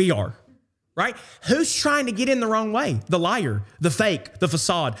 We are. Right? Who's trying to get in the wrong way? The liar, the fake, the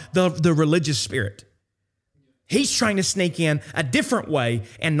facade, the religious spirit. He's trying to sneak in a different way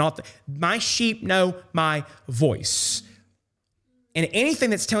and not my sheep know my voice. And anything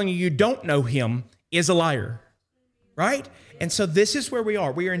that's telling you don't know him is a liar. Right? And so this is where we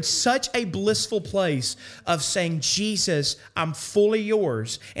are. We are in such a blissful place of saying, Jesus, I'm fully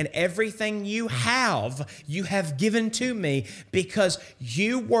yours. And everything you have given to me because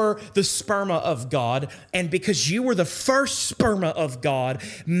you were the sperma of God. And because you were the first sperma of God,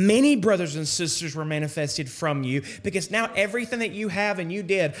 many brothers and sisters were manifested from you. Because now everything that you have and you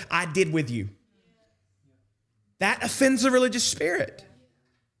did, I did with you. That offends the religious spirit.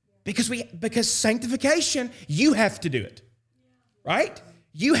 Because sanctification, you have to do it. Right?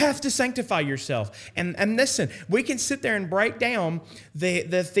 You have to sanctify yourself. And listen, we can sit there and break down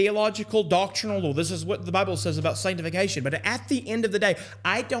the theological, doctrinal law. This is what the Bible says about sanctification. But at the end of the day,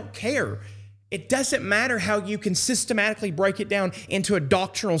 I don't care. It doesn't matter how you can systematically break it down into a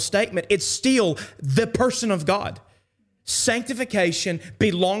doctrinal statement. It's still the person of God. Sanctification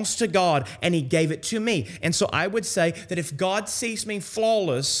belongs to God, and he gave it to me. And so I would say that if God sees me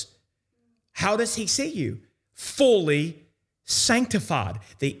flawless, how does he see you? Fully sanctified.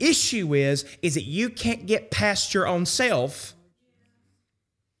 The issue is that you can't get past your own self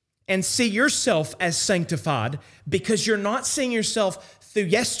and see yourself as sanctified because you're not seeing yourself through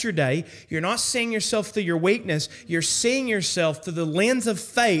yesterday. You're not seeing yourself through your weakness. You're seeing yourself through the lens of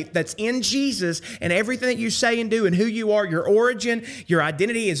faith that's in Jesus, and everything that you say and do and who you are, your origin, your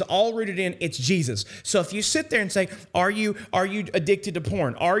identity is all rooted in it's Jesus. So if you sit there and say, are you addicted to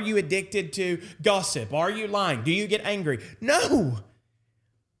porn? Are you addicted to gossip? Are you lying? Do you get angry? No.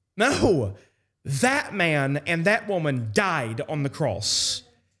 That man and that woman died on the cross.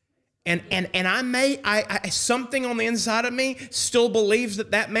 And I something on the inside of me still believes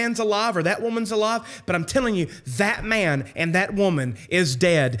that man's alive or that woman's alive. But I'm telling you, that man and that woman is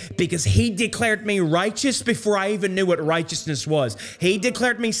dead because he declared me righteous before I even knew what righteousness was. He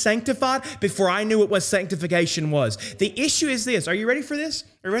declared me sanctified before I knew what sanctification was. The issue is this. Are you ready for this?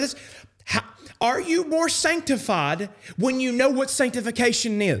 Are you ready for this? Are you more sanctified when you know what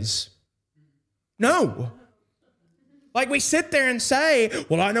sanctification is? No. Like we sit there and say,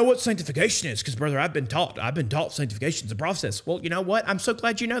 well, I know what sanctification is because, brother, I've been taught sanctification is a process. Well, you know what? I'm so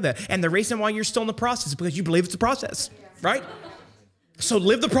glad you know that. And the reason why you're still in the process is because you believe it's a process, right? So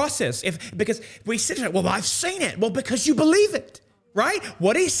live the process. Because we sit there, well, I've seen it. Well, because you believe it, right?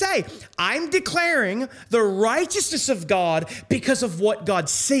 What did he say? I'm declaring the righteousness of God because of what God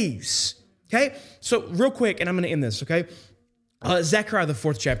sees, okay? So real quick, and I'm going to end this, okay? Zechariah, the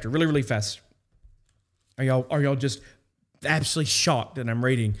 4th chapter, really, really fast. Are y'all just absolutely shocked that I'm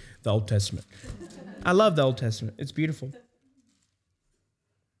reading the Old Testament? I love the Old Testament. It's beautiful.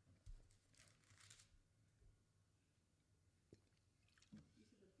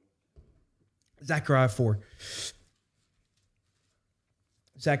 Zechariah 4.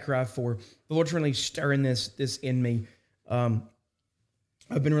 Zechariah 4. The Lord's really stirring this in me. I've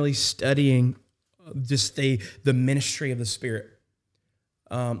been really studying just the ministry of the Spirit,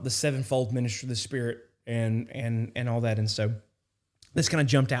 the sevenfold ministry of the Spirit, and all that. And so this kind of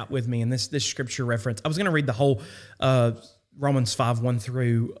jumped out with me in this scripture reference. I was going to read the whole Romans 5, 1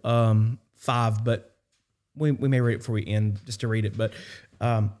 through 5, but we may read it before we end just to read it. But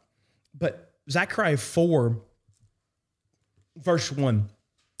Zechariah 4, verse 1,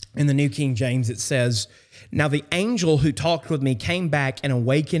 in the New King James, it says, "Now the angel who talked with me came back and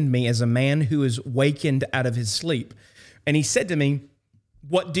awakened me as a man who is wakened out of his sleep. And he said to me,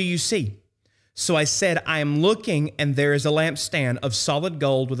 'What do you see?' So I said, 'I am looking, and there is a lampstand of solid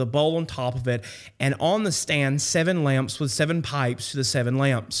gold with a bowl on top of it, and on the stand 7 lamps with 7 pipes to the 7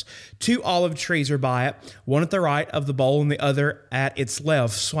 lamps. 2 olive trees are by it, one at the right of the bowl and the other at its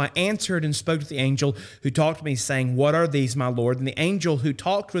left.' So I answered and spoke to the angel who talked to me, saying, 'What are these, my Lord?' And the angel who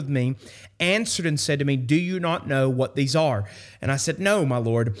talked with me answered and said to me, 'Do you not know what these are?' And I said, 'No, my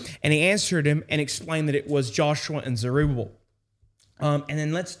Lord.' And he answered him and explained that it was Joshua and Zerubbabel. And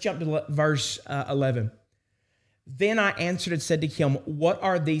then let's jump to verse 11. Then I answered and said to him, what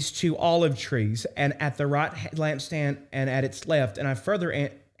are these two olive trees, and at the right lampstand and at its left? And I further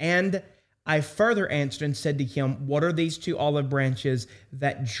answered and said to him, what are these two olive branches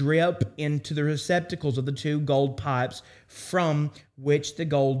that drip into the receptacles of the two gold pipes from which the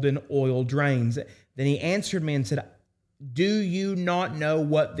golden oil drains? Then he answered me and said, do you not know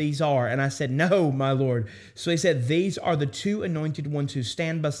what these are? And I said, no, my Lord. So he said, these are the two anointed ones who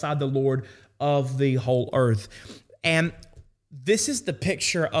stand beside the Lord of the whole earth. And this is the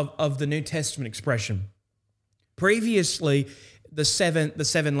picture of the New Testament expression. Previously, the seven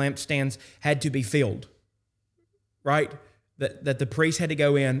lampstands had to be filled, right? That the priest had to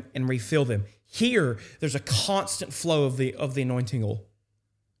go in and refill them. Here, there's a constant flow of the anointing oil,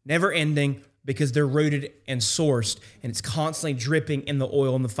 never ending, because they're rooted and sourced, and it's constantly dripping in the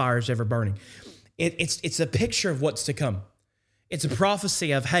oil, and the fire is ever burning. It's a picture of what's to come. It's a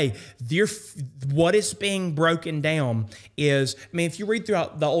prophecy of, hey, what is being broken down is, I mean, if you read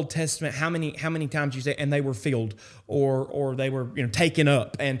throughout the Old Testament, how many times you say, and they were filled, or they were taken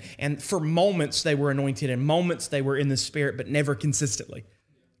up, and for moments they were anointed, and moments they were in the Spirit, but never consistently,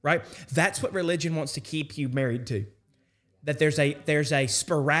 right? That's what religion wants to keep you married to. That there's a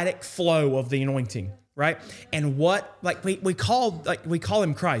sporadic flow of the anointing, right? And what, like we call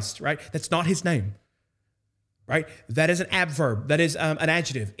him Christ, right? That's not his name, right? That is an adverb. That is an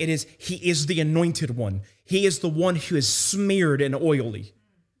adjective. He is the anointed one. He is the one who is smeared and oily,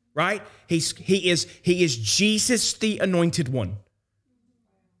 right? He is Jesus, the anointed one.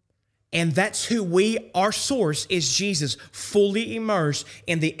 And that's our source is Jesus, fully immersed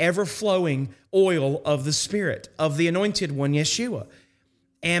in the ever-flowing oil of the Spirit, of the anointed one, Yeshua.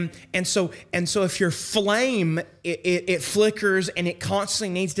 And so if your flame, it flickers and it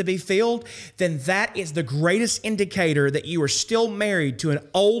constantly needs to be filled, then that is the greatest indicator that you are still married to an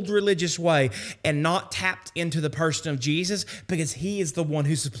old religious way and not tapped into the person of Jesus, because he is the one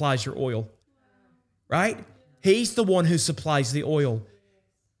who supplies your oil, right? He's the one who supplies the oil.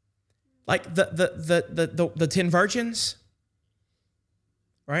 Like the 10 virgins,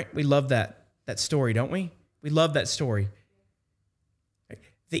 right? We love that story, don't we? We love that story.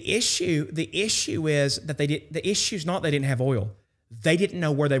 The issue is that the issue is not they didn't have oil. They didn't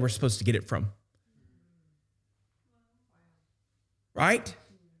know where they were supposed to get it from. Right?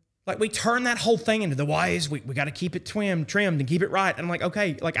 Like we turn that whole thing into the wise, we got to keep it trimmed and keep it right. And I'm like,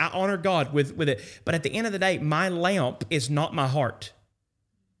 okay, like I honor God with it. But at the end of the day, my lamp is not my heart.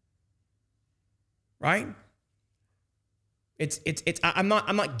 Right? I'm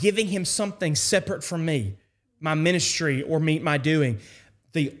not giving him something separate from me, my ministry or my doing.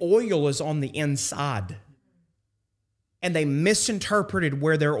 The oil is on the inside. And they misinterpreted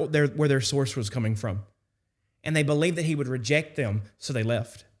where their source was coming from. And they believed that he would reject them, so they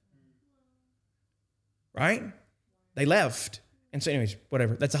left. Right? They left. And so anyways,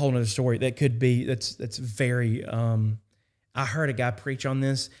 whatever. That's a whole other story. That's very I heard a guy preach on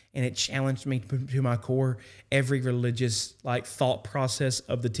this, and it challenged me to my core. Every religious thought process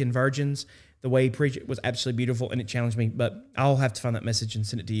of the 10 virgins, the way he preached it was absolutely beautiful, and it challenged me. But I'll have to find that message and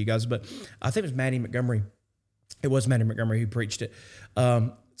send it to you guys. But I think it was Maddie Montgomery. It was Maddie Montgomery who preached it.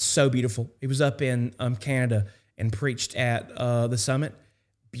 So beautiful. He was up in Canada and preached at the summit.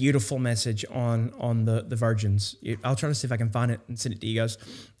 Beautiful message on the virgins. I'll try to see if I can find it and send it to you guys.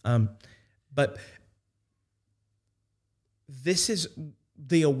 But this is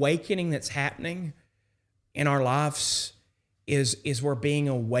the awakening that's happening in our lives is we're being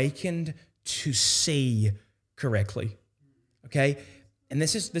awakened to see correctly. Okay? And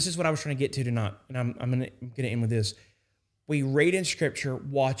this is what I was trying to get to tonight. And I'm gonna end with this. We read in Scripture,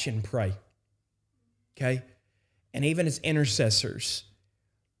 watch and pray. Okay? And even as intercessors,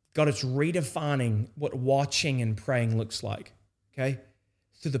 God is redefining what watching and praying looks like. Okay?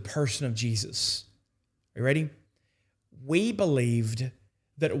 Through the person of Jesus. Are you ready? We believed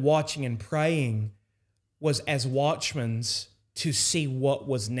that watching and praying was as watchmen to see what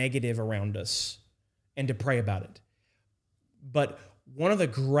was negative around us and to pray about it. But one of the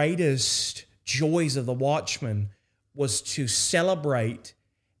greatest joys of the watchman was to celebrate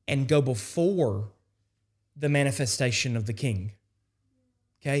and go before the manifestation of the King.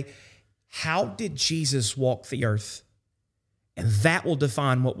 Okay? How did Jesus walk the earth? And that will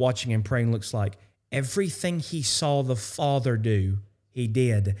define what watching and praying looks like. Everything he saw the Father do, he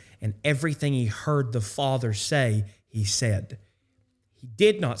did. And everything he heard the Father say, he said. He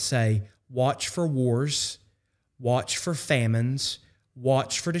did not say, watch for wars, watch for famines,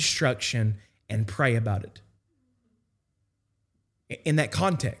 watch for destruction, and pray about it. In that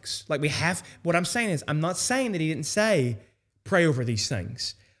context, what I'm saying is, I'm not saying that he didn't say, pray over these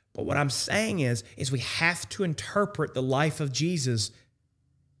things. But what I'm saying is we have to interpret the life of Jesus.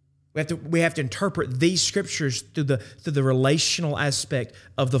 We have to interpret these scriptures through the relational aspect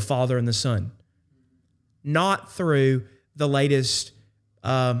of the Father and the Son, not through the latest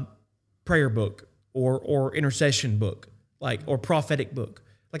prayer book or intercession book, or prophetic book.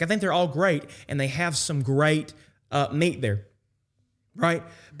 I think they're all great, and they have some great meat there, right?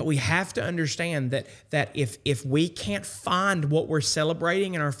 But we have to understand that if we can't find what we're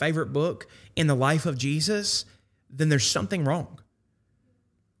celebrating in our favorite book in the life of Jesus, then there's something wrong,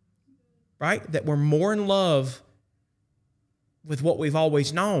 right? That we're more in love with what we've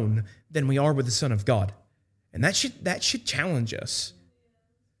always known than we are with the Son of God. And that should challenge us.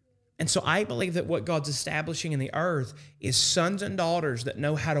 And so I believe that what God's establishing in the earth is sons and daughters that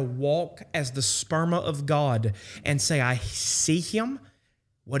know how to walk as the sperma of God and say, I see him.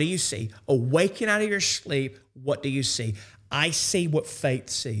 What do you see? Awaken out of your sleep. What do you see? I see what faith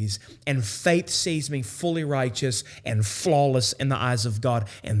sees, and faith sees me fully righteous and flawless in the eyes of God.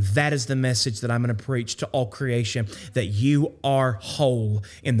 And that is the message that I'm going to preach to all creation, that you are whole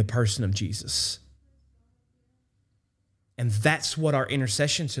in the person of Jesus. And that's what our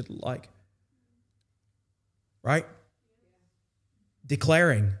intercession should look like, right?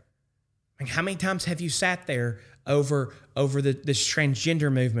 Declaring. How many times have you sat there over this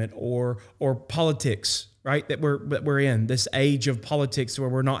transgender movement or politics, right? That we're in this age of politics where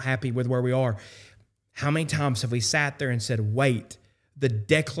we're not happy with where we are. How many times have we sat there and said, wait, the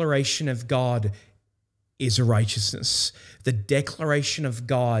declaration of God is righteousness. The declaration of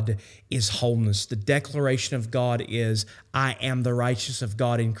God is wholeness. The declaration of God is, I am the righteous of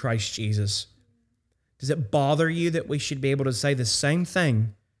God in Christ Jesus. Does it bother you that we should be able to say the same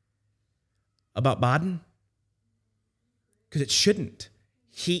thing about Biden? Because it shouldn't.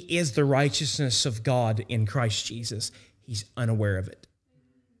 He is the righteousness of God in Christ Jesus. He's unaware of it,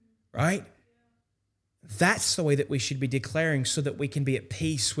 right? That's the way that we should be declaring so that we can be at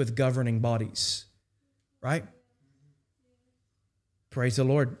peace with governing bodies, right? Praise the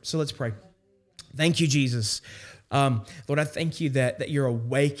Lord. So let's pray. Thank you, Jesus. Lord, I thank you that you're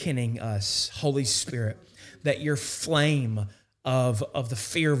awakening us, Holy Spirit, that your flame of the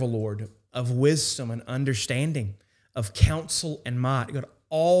fear of the Lord, of wisdom and understanding, of counsel and might, God,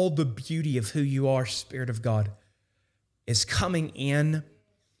 all the beauty of who you are, Spirit of God, is coming in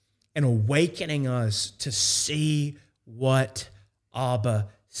and awakening us to see what Abba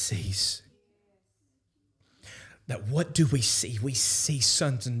sees. That what do we see? We see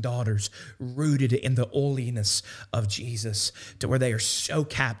sons and daughters rooted in the oiliness of Jesus, to where they are so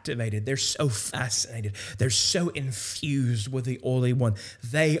captivated, they're so fascinated, they're so infused with the oily one.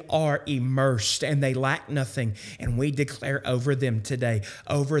 They are immersed and they lack nothing. And we declare over them today,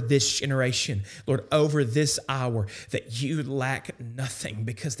 over this generation, Lord, over this hour, that you lack nothing,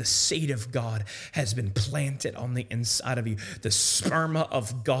 because the seed of God has been planted on the inside of you. The sperma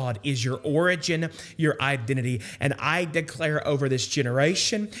of God is your origin, your identity. And I declare over this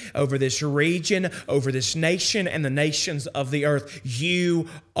generation, over this region, over this nation and the nations of the earth, you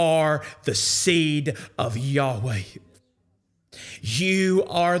are the seed of Yahweh. You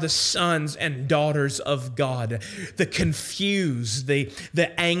are the sons and daughters of God, the confused, the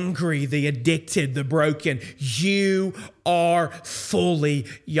angry, the addicted, the broken. You are fully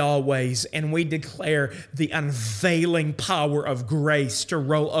Yahweh's, and we declare the unveiling power of grace to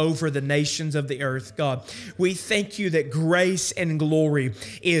roll over the nations of the earth, God. We thank you that grace and glory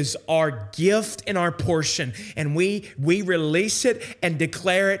is our gift and our portion, and we release it and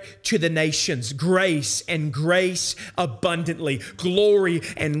declare it to the nations. Grace and grace abundantly, glory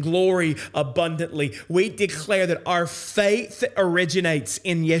and glory abundantly. We declare that our faith originates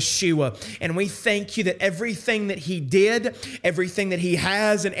in Yeshua, and we thank you that everything that he did, everything that he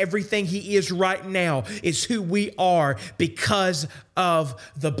has, and everything he is right now is who we are because of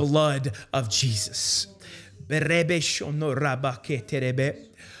the blood of Jesus. Thank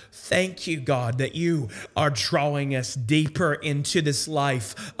you, God, that you are drawing us deeper into this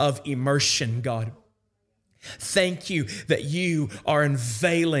life of immersion, God. Thank you that you are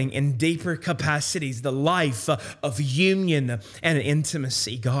unveiling in deeper capacities the life of union and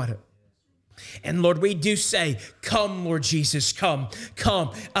intimacy, God. And Lord, we do say, come, Lord Jesus, come, come.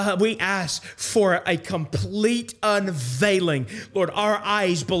 We ask for a complete unveiling. Lord, our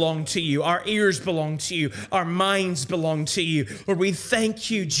eyes belong to you. Our ears belong to you. Our minds belong to you. Lord, we thank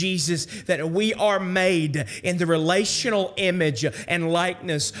you, Jesus, that we are made in the relational image and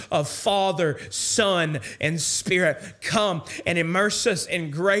likeness of Father, Son, and Spirit. Come and immerse us in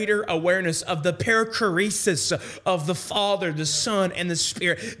greater awareness of the perichoresis of the Father, the Son, and the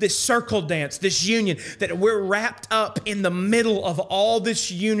Spirit. This circle dance dance, this union, that we're wrapped up in the middle of all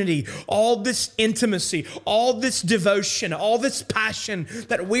this unity, all this intimacy, all this devotion, all this passion,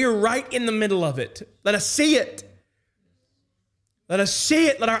 that we're right in the middle of it. Let us see it. Let us see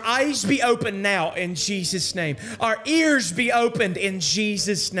it. Let our eyes be opened now in Jesus' name. Our ears be opened in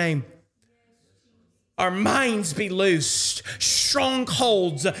Jesus' name. Our minds be loosed.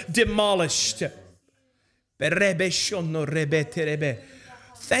 Strongholds demolished.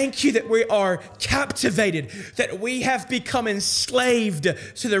 Thank you that we are captivated, that we have become enslaved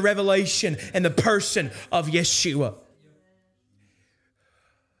to the revelation and the person of Yeshua.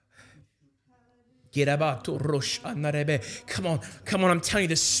 Come on, I'm telling you,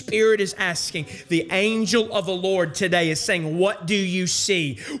 the Spirit is asking. The angel of the Lord today is saying, what do you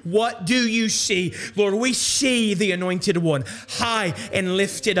see? What do you see? Lord, we see the Anointed One high and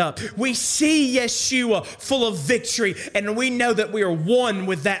lifted up. We see Yeshua full of victory, and we know that we are one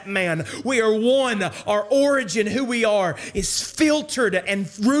with that man. We are one. Our origin, who we are, is filtered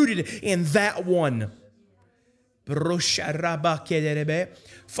and rooted in that one.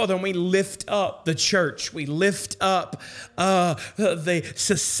 Father, we lift up the church. We lift up the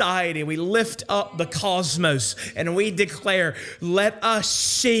society. We lift up the cosmos. And we declare, let us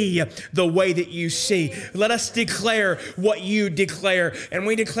see the way that you see. Let us declare what you declare. And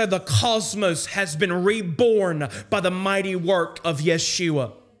we declare the cosmos has been reborn by the mighty work of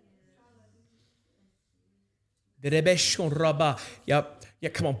Yeshua. Yep. Yeah,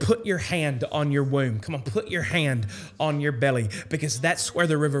 come on, put your hand on your womb. Come on, put your hand on your belly, because that's where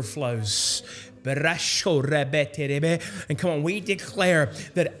the river flows. And come on, we declare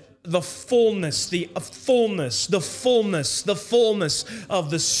that the fullness of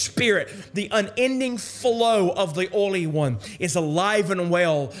the Spirit, the unending flow of the Holy One is alive and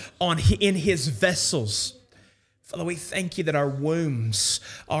well in His vessels. Father, we thank you that our wombs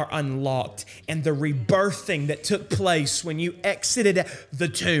are unlocked, and the rebirthing that took place when you exited the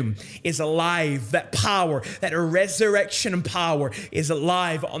tomb is alive. That power, that resurrection power is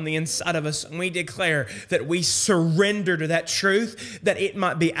alive on the inside of us. And we declare that we surrender to that truth, that it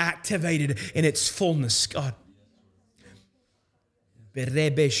might be activated in its fullness, God.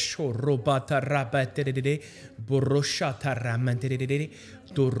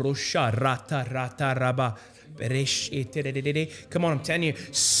 Come on, I'm telling you,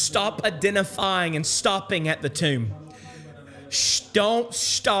 stop identifying and stopping at the tomb. Don't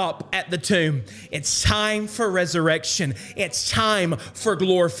stop at the tomb. It's time for resurrection. It's time for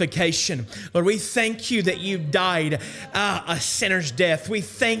glorification. Lord, we thank you that you died a sinner's death. We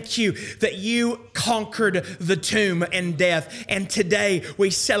thank you that you conquered the tomb and death. And today we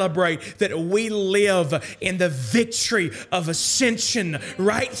celebrate that we live in the victory of ascension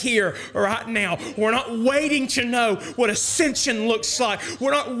right here, right now. We're not waiting to know what ascension looks like.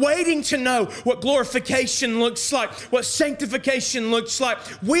 We're not waiting to know what glorification looks like, what sanctification looks like.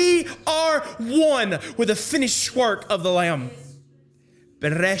 We are one with the finished work of the Lamb.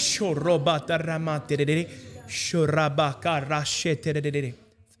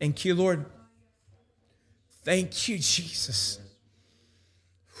 Thank you, Lord. Thank you, Jesus.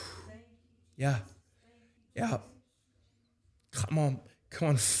 Yeah. Come on,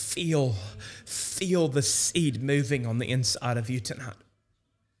 feel the seed moving on the inside of you tonight.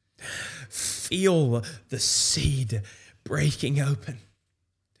 Feel the seed breaking open.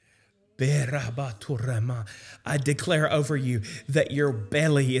 I declare over you that your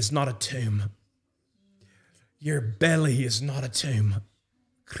belly is not a tomb. Your belly is not a tomb.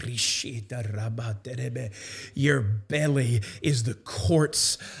 Your belly is the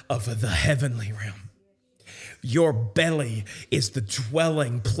courts of the heavenly realm. Your belly is the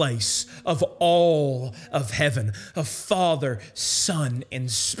dwelling place of all of heaven, of Father, Son, and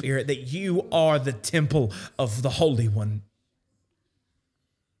Spirit, that you are the temple of the Holy One.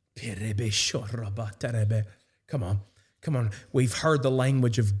 Come on. We've heard the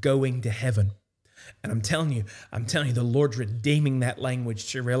language of going to heaven. And I'm telling you, the Lord's redeeming that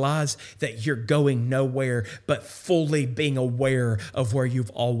language to realize that you're going nowhere but fully being aware of where you've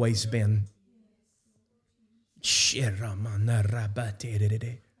always been. Thank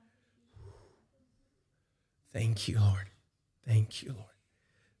you, Lord. Thank you, Lord.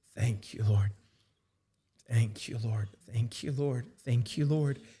 Thank you, Lord. Thank you, Lord. Thank you, Lord. Thank you,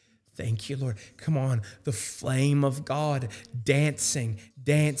 Lord. Thank you, Lord. Come on, the flame of God dancing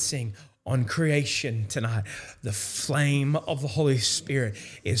on creation tonight. The flame of the Holy Spirit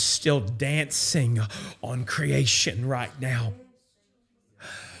is still dancing on creation right now.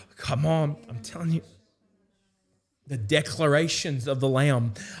 Come on, I'm telling you. The declarations of the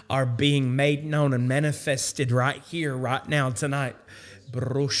Lamb are being made known and manifested right here, right now, tonight.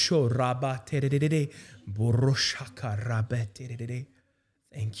 Brosho raba tererere. Boroshaka raba tererere.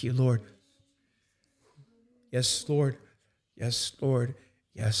 Thank you, Lord. Yes, Lord. Yes, Lord.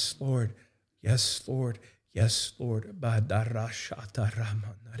 Yes, Lord. Yes, Lord. Yes, Lord. Badarashata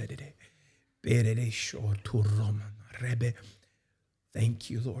ramanarere. Bereresho turomanarebe. Thank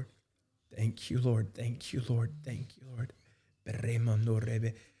you, Lord. Thank you, Lord. Thank you, Lord. Thank you, Lord.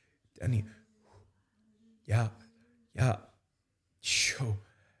 Beremanurebe. Dani. Yeah. Yeah. Show.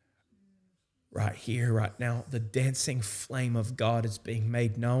 Right here, right now, the dancing flame of God is being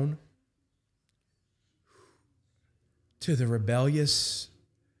made known to the rebellious,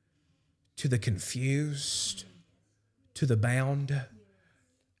 to the confused, to the bound.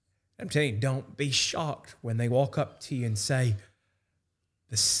 I'm telling you, don't be shocked when they walk up to you and say,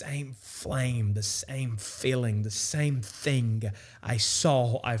 the same flame, the same feeling, the same thing I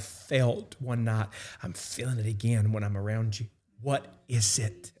saw, I felt one night, I'm feeling it again when I'm around you. What is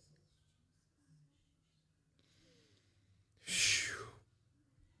it?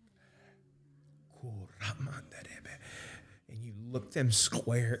 And you look them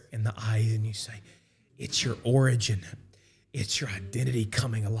square in the eyes and you say, it's your origin. It's your identity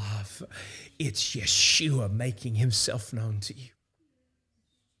coming alive. It's Yeshua making himself known to you.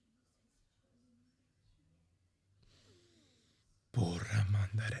 Come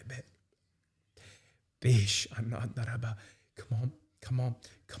on, come on,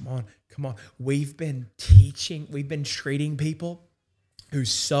 come on, come on. We've been teaching, we've been treating people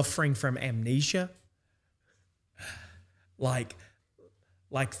who's suffering from amnesia like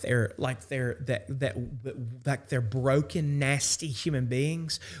they're broken, nasty human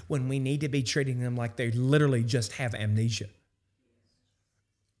beings, when we need to be treating them like they literally just have amnesia.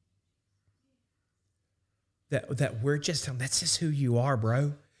 That we're just telling, this is who you are,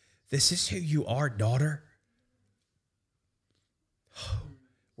 bro. This is who you are, daughter.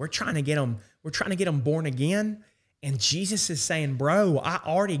 We're trying to get them born again. And Jesus is saying, bro, I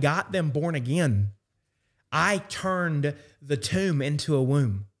already got them born again. I turned the tomb into a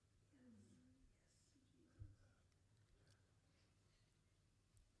womb.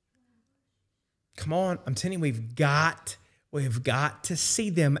 Come on, I'm telling you, we've got to see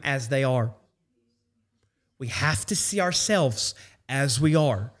them as they are. We have to see ourselves as we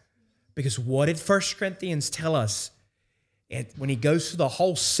are. Because what did 1 Corinthians tell us? When he goes through the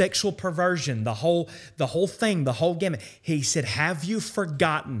whole sexual perversion, the whole thing, the whole gamut, he said, have you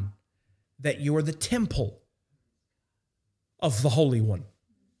forgotten that you are the temple of the Holy One?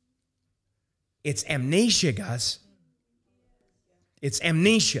 It's amnesia, guys. It's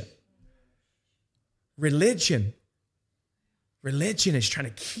amnesia. Religion is trying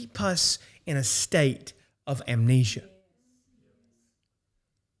to keep us in a state of amnesia.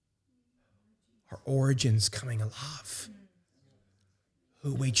 Our origin's coming alive.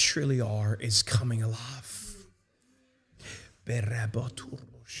 Who we truly are is coming alive.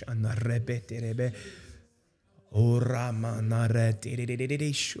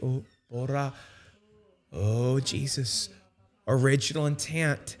 Oh, Jesus. Original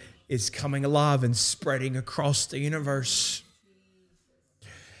intent is coming alive and spreading across the universe.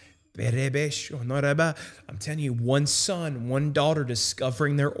 I'm telling you, one son, one daughter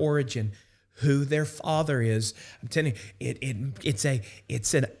discovering their origin, who their father is. I'm telling you,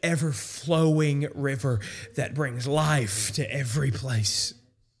 it's an ever-flowing river that brings life to every place.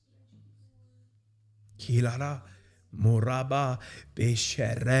 Kilara moraba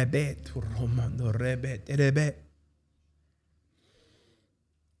besherebe turomando rebe terebe.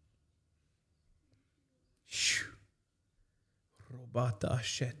 Robata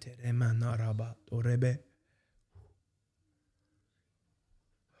sheterema naraba torebe.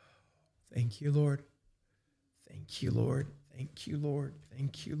 Thank you, Lord. Thank you, Lord. Thank you, Lord.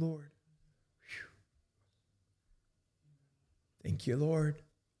 Thank you, Lord. Thank you, Lord.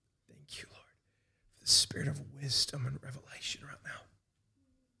 Thank you, Lord, for the spirit of wisdom and revelation right now.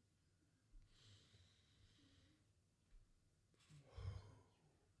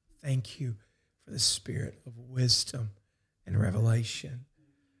 Thank you for the spirit of wisdom and revelation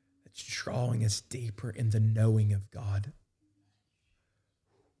that's drawing us deeper in the knowing of God,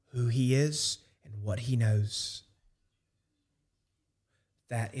 who he is and what he knows.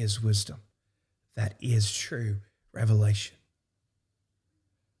 That is wisdom. That is true revelation.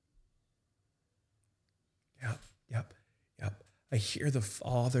 Yep. I hear the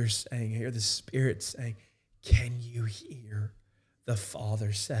Father saying, I hear the Spirit saying, can you hear the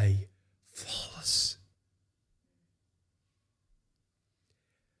Father say, flawless?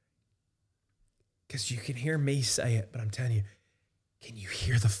 Because you can hear me say it, but I'm telling you, can you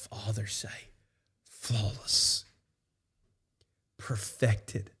hear the Father say, flawless,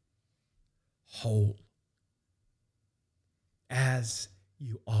 perfected, whole, as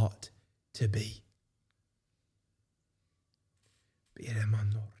you ought to be.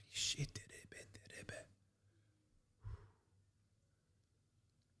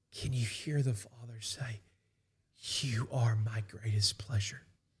 Can you hear the Father say, you are my greatest pleasure?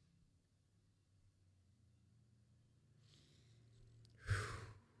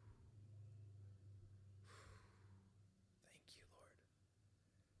 Thank you, Lord.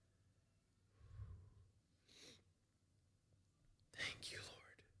 Thank you,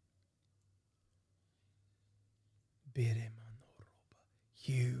 Lord.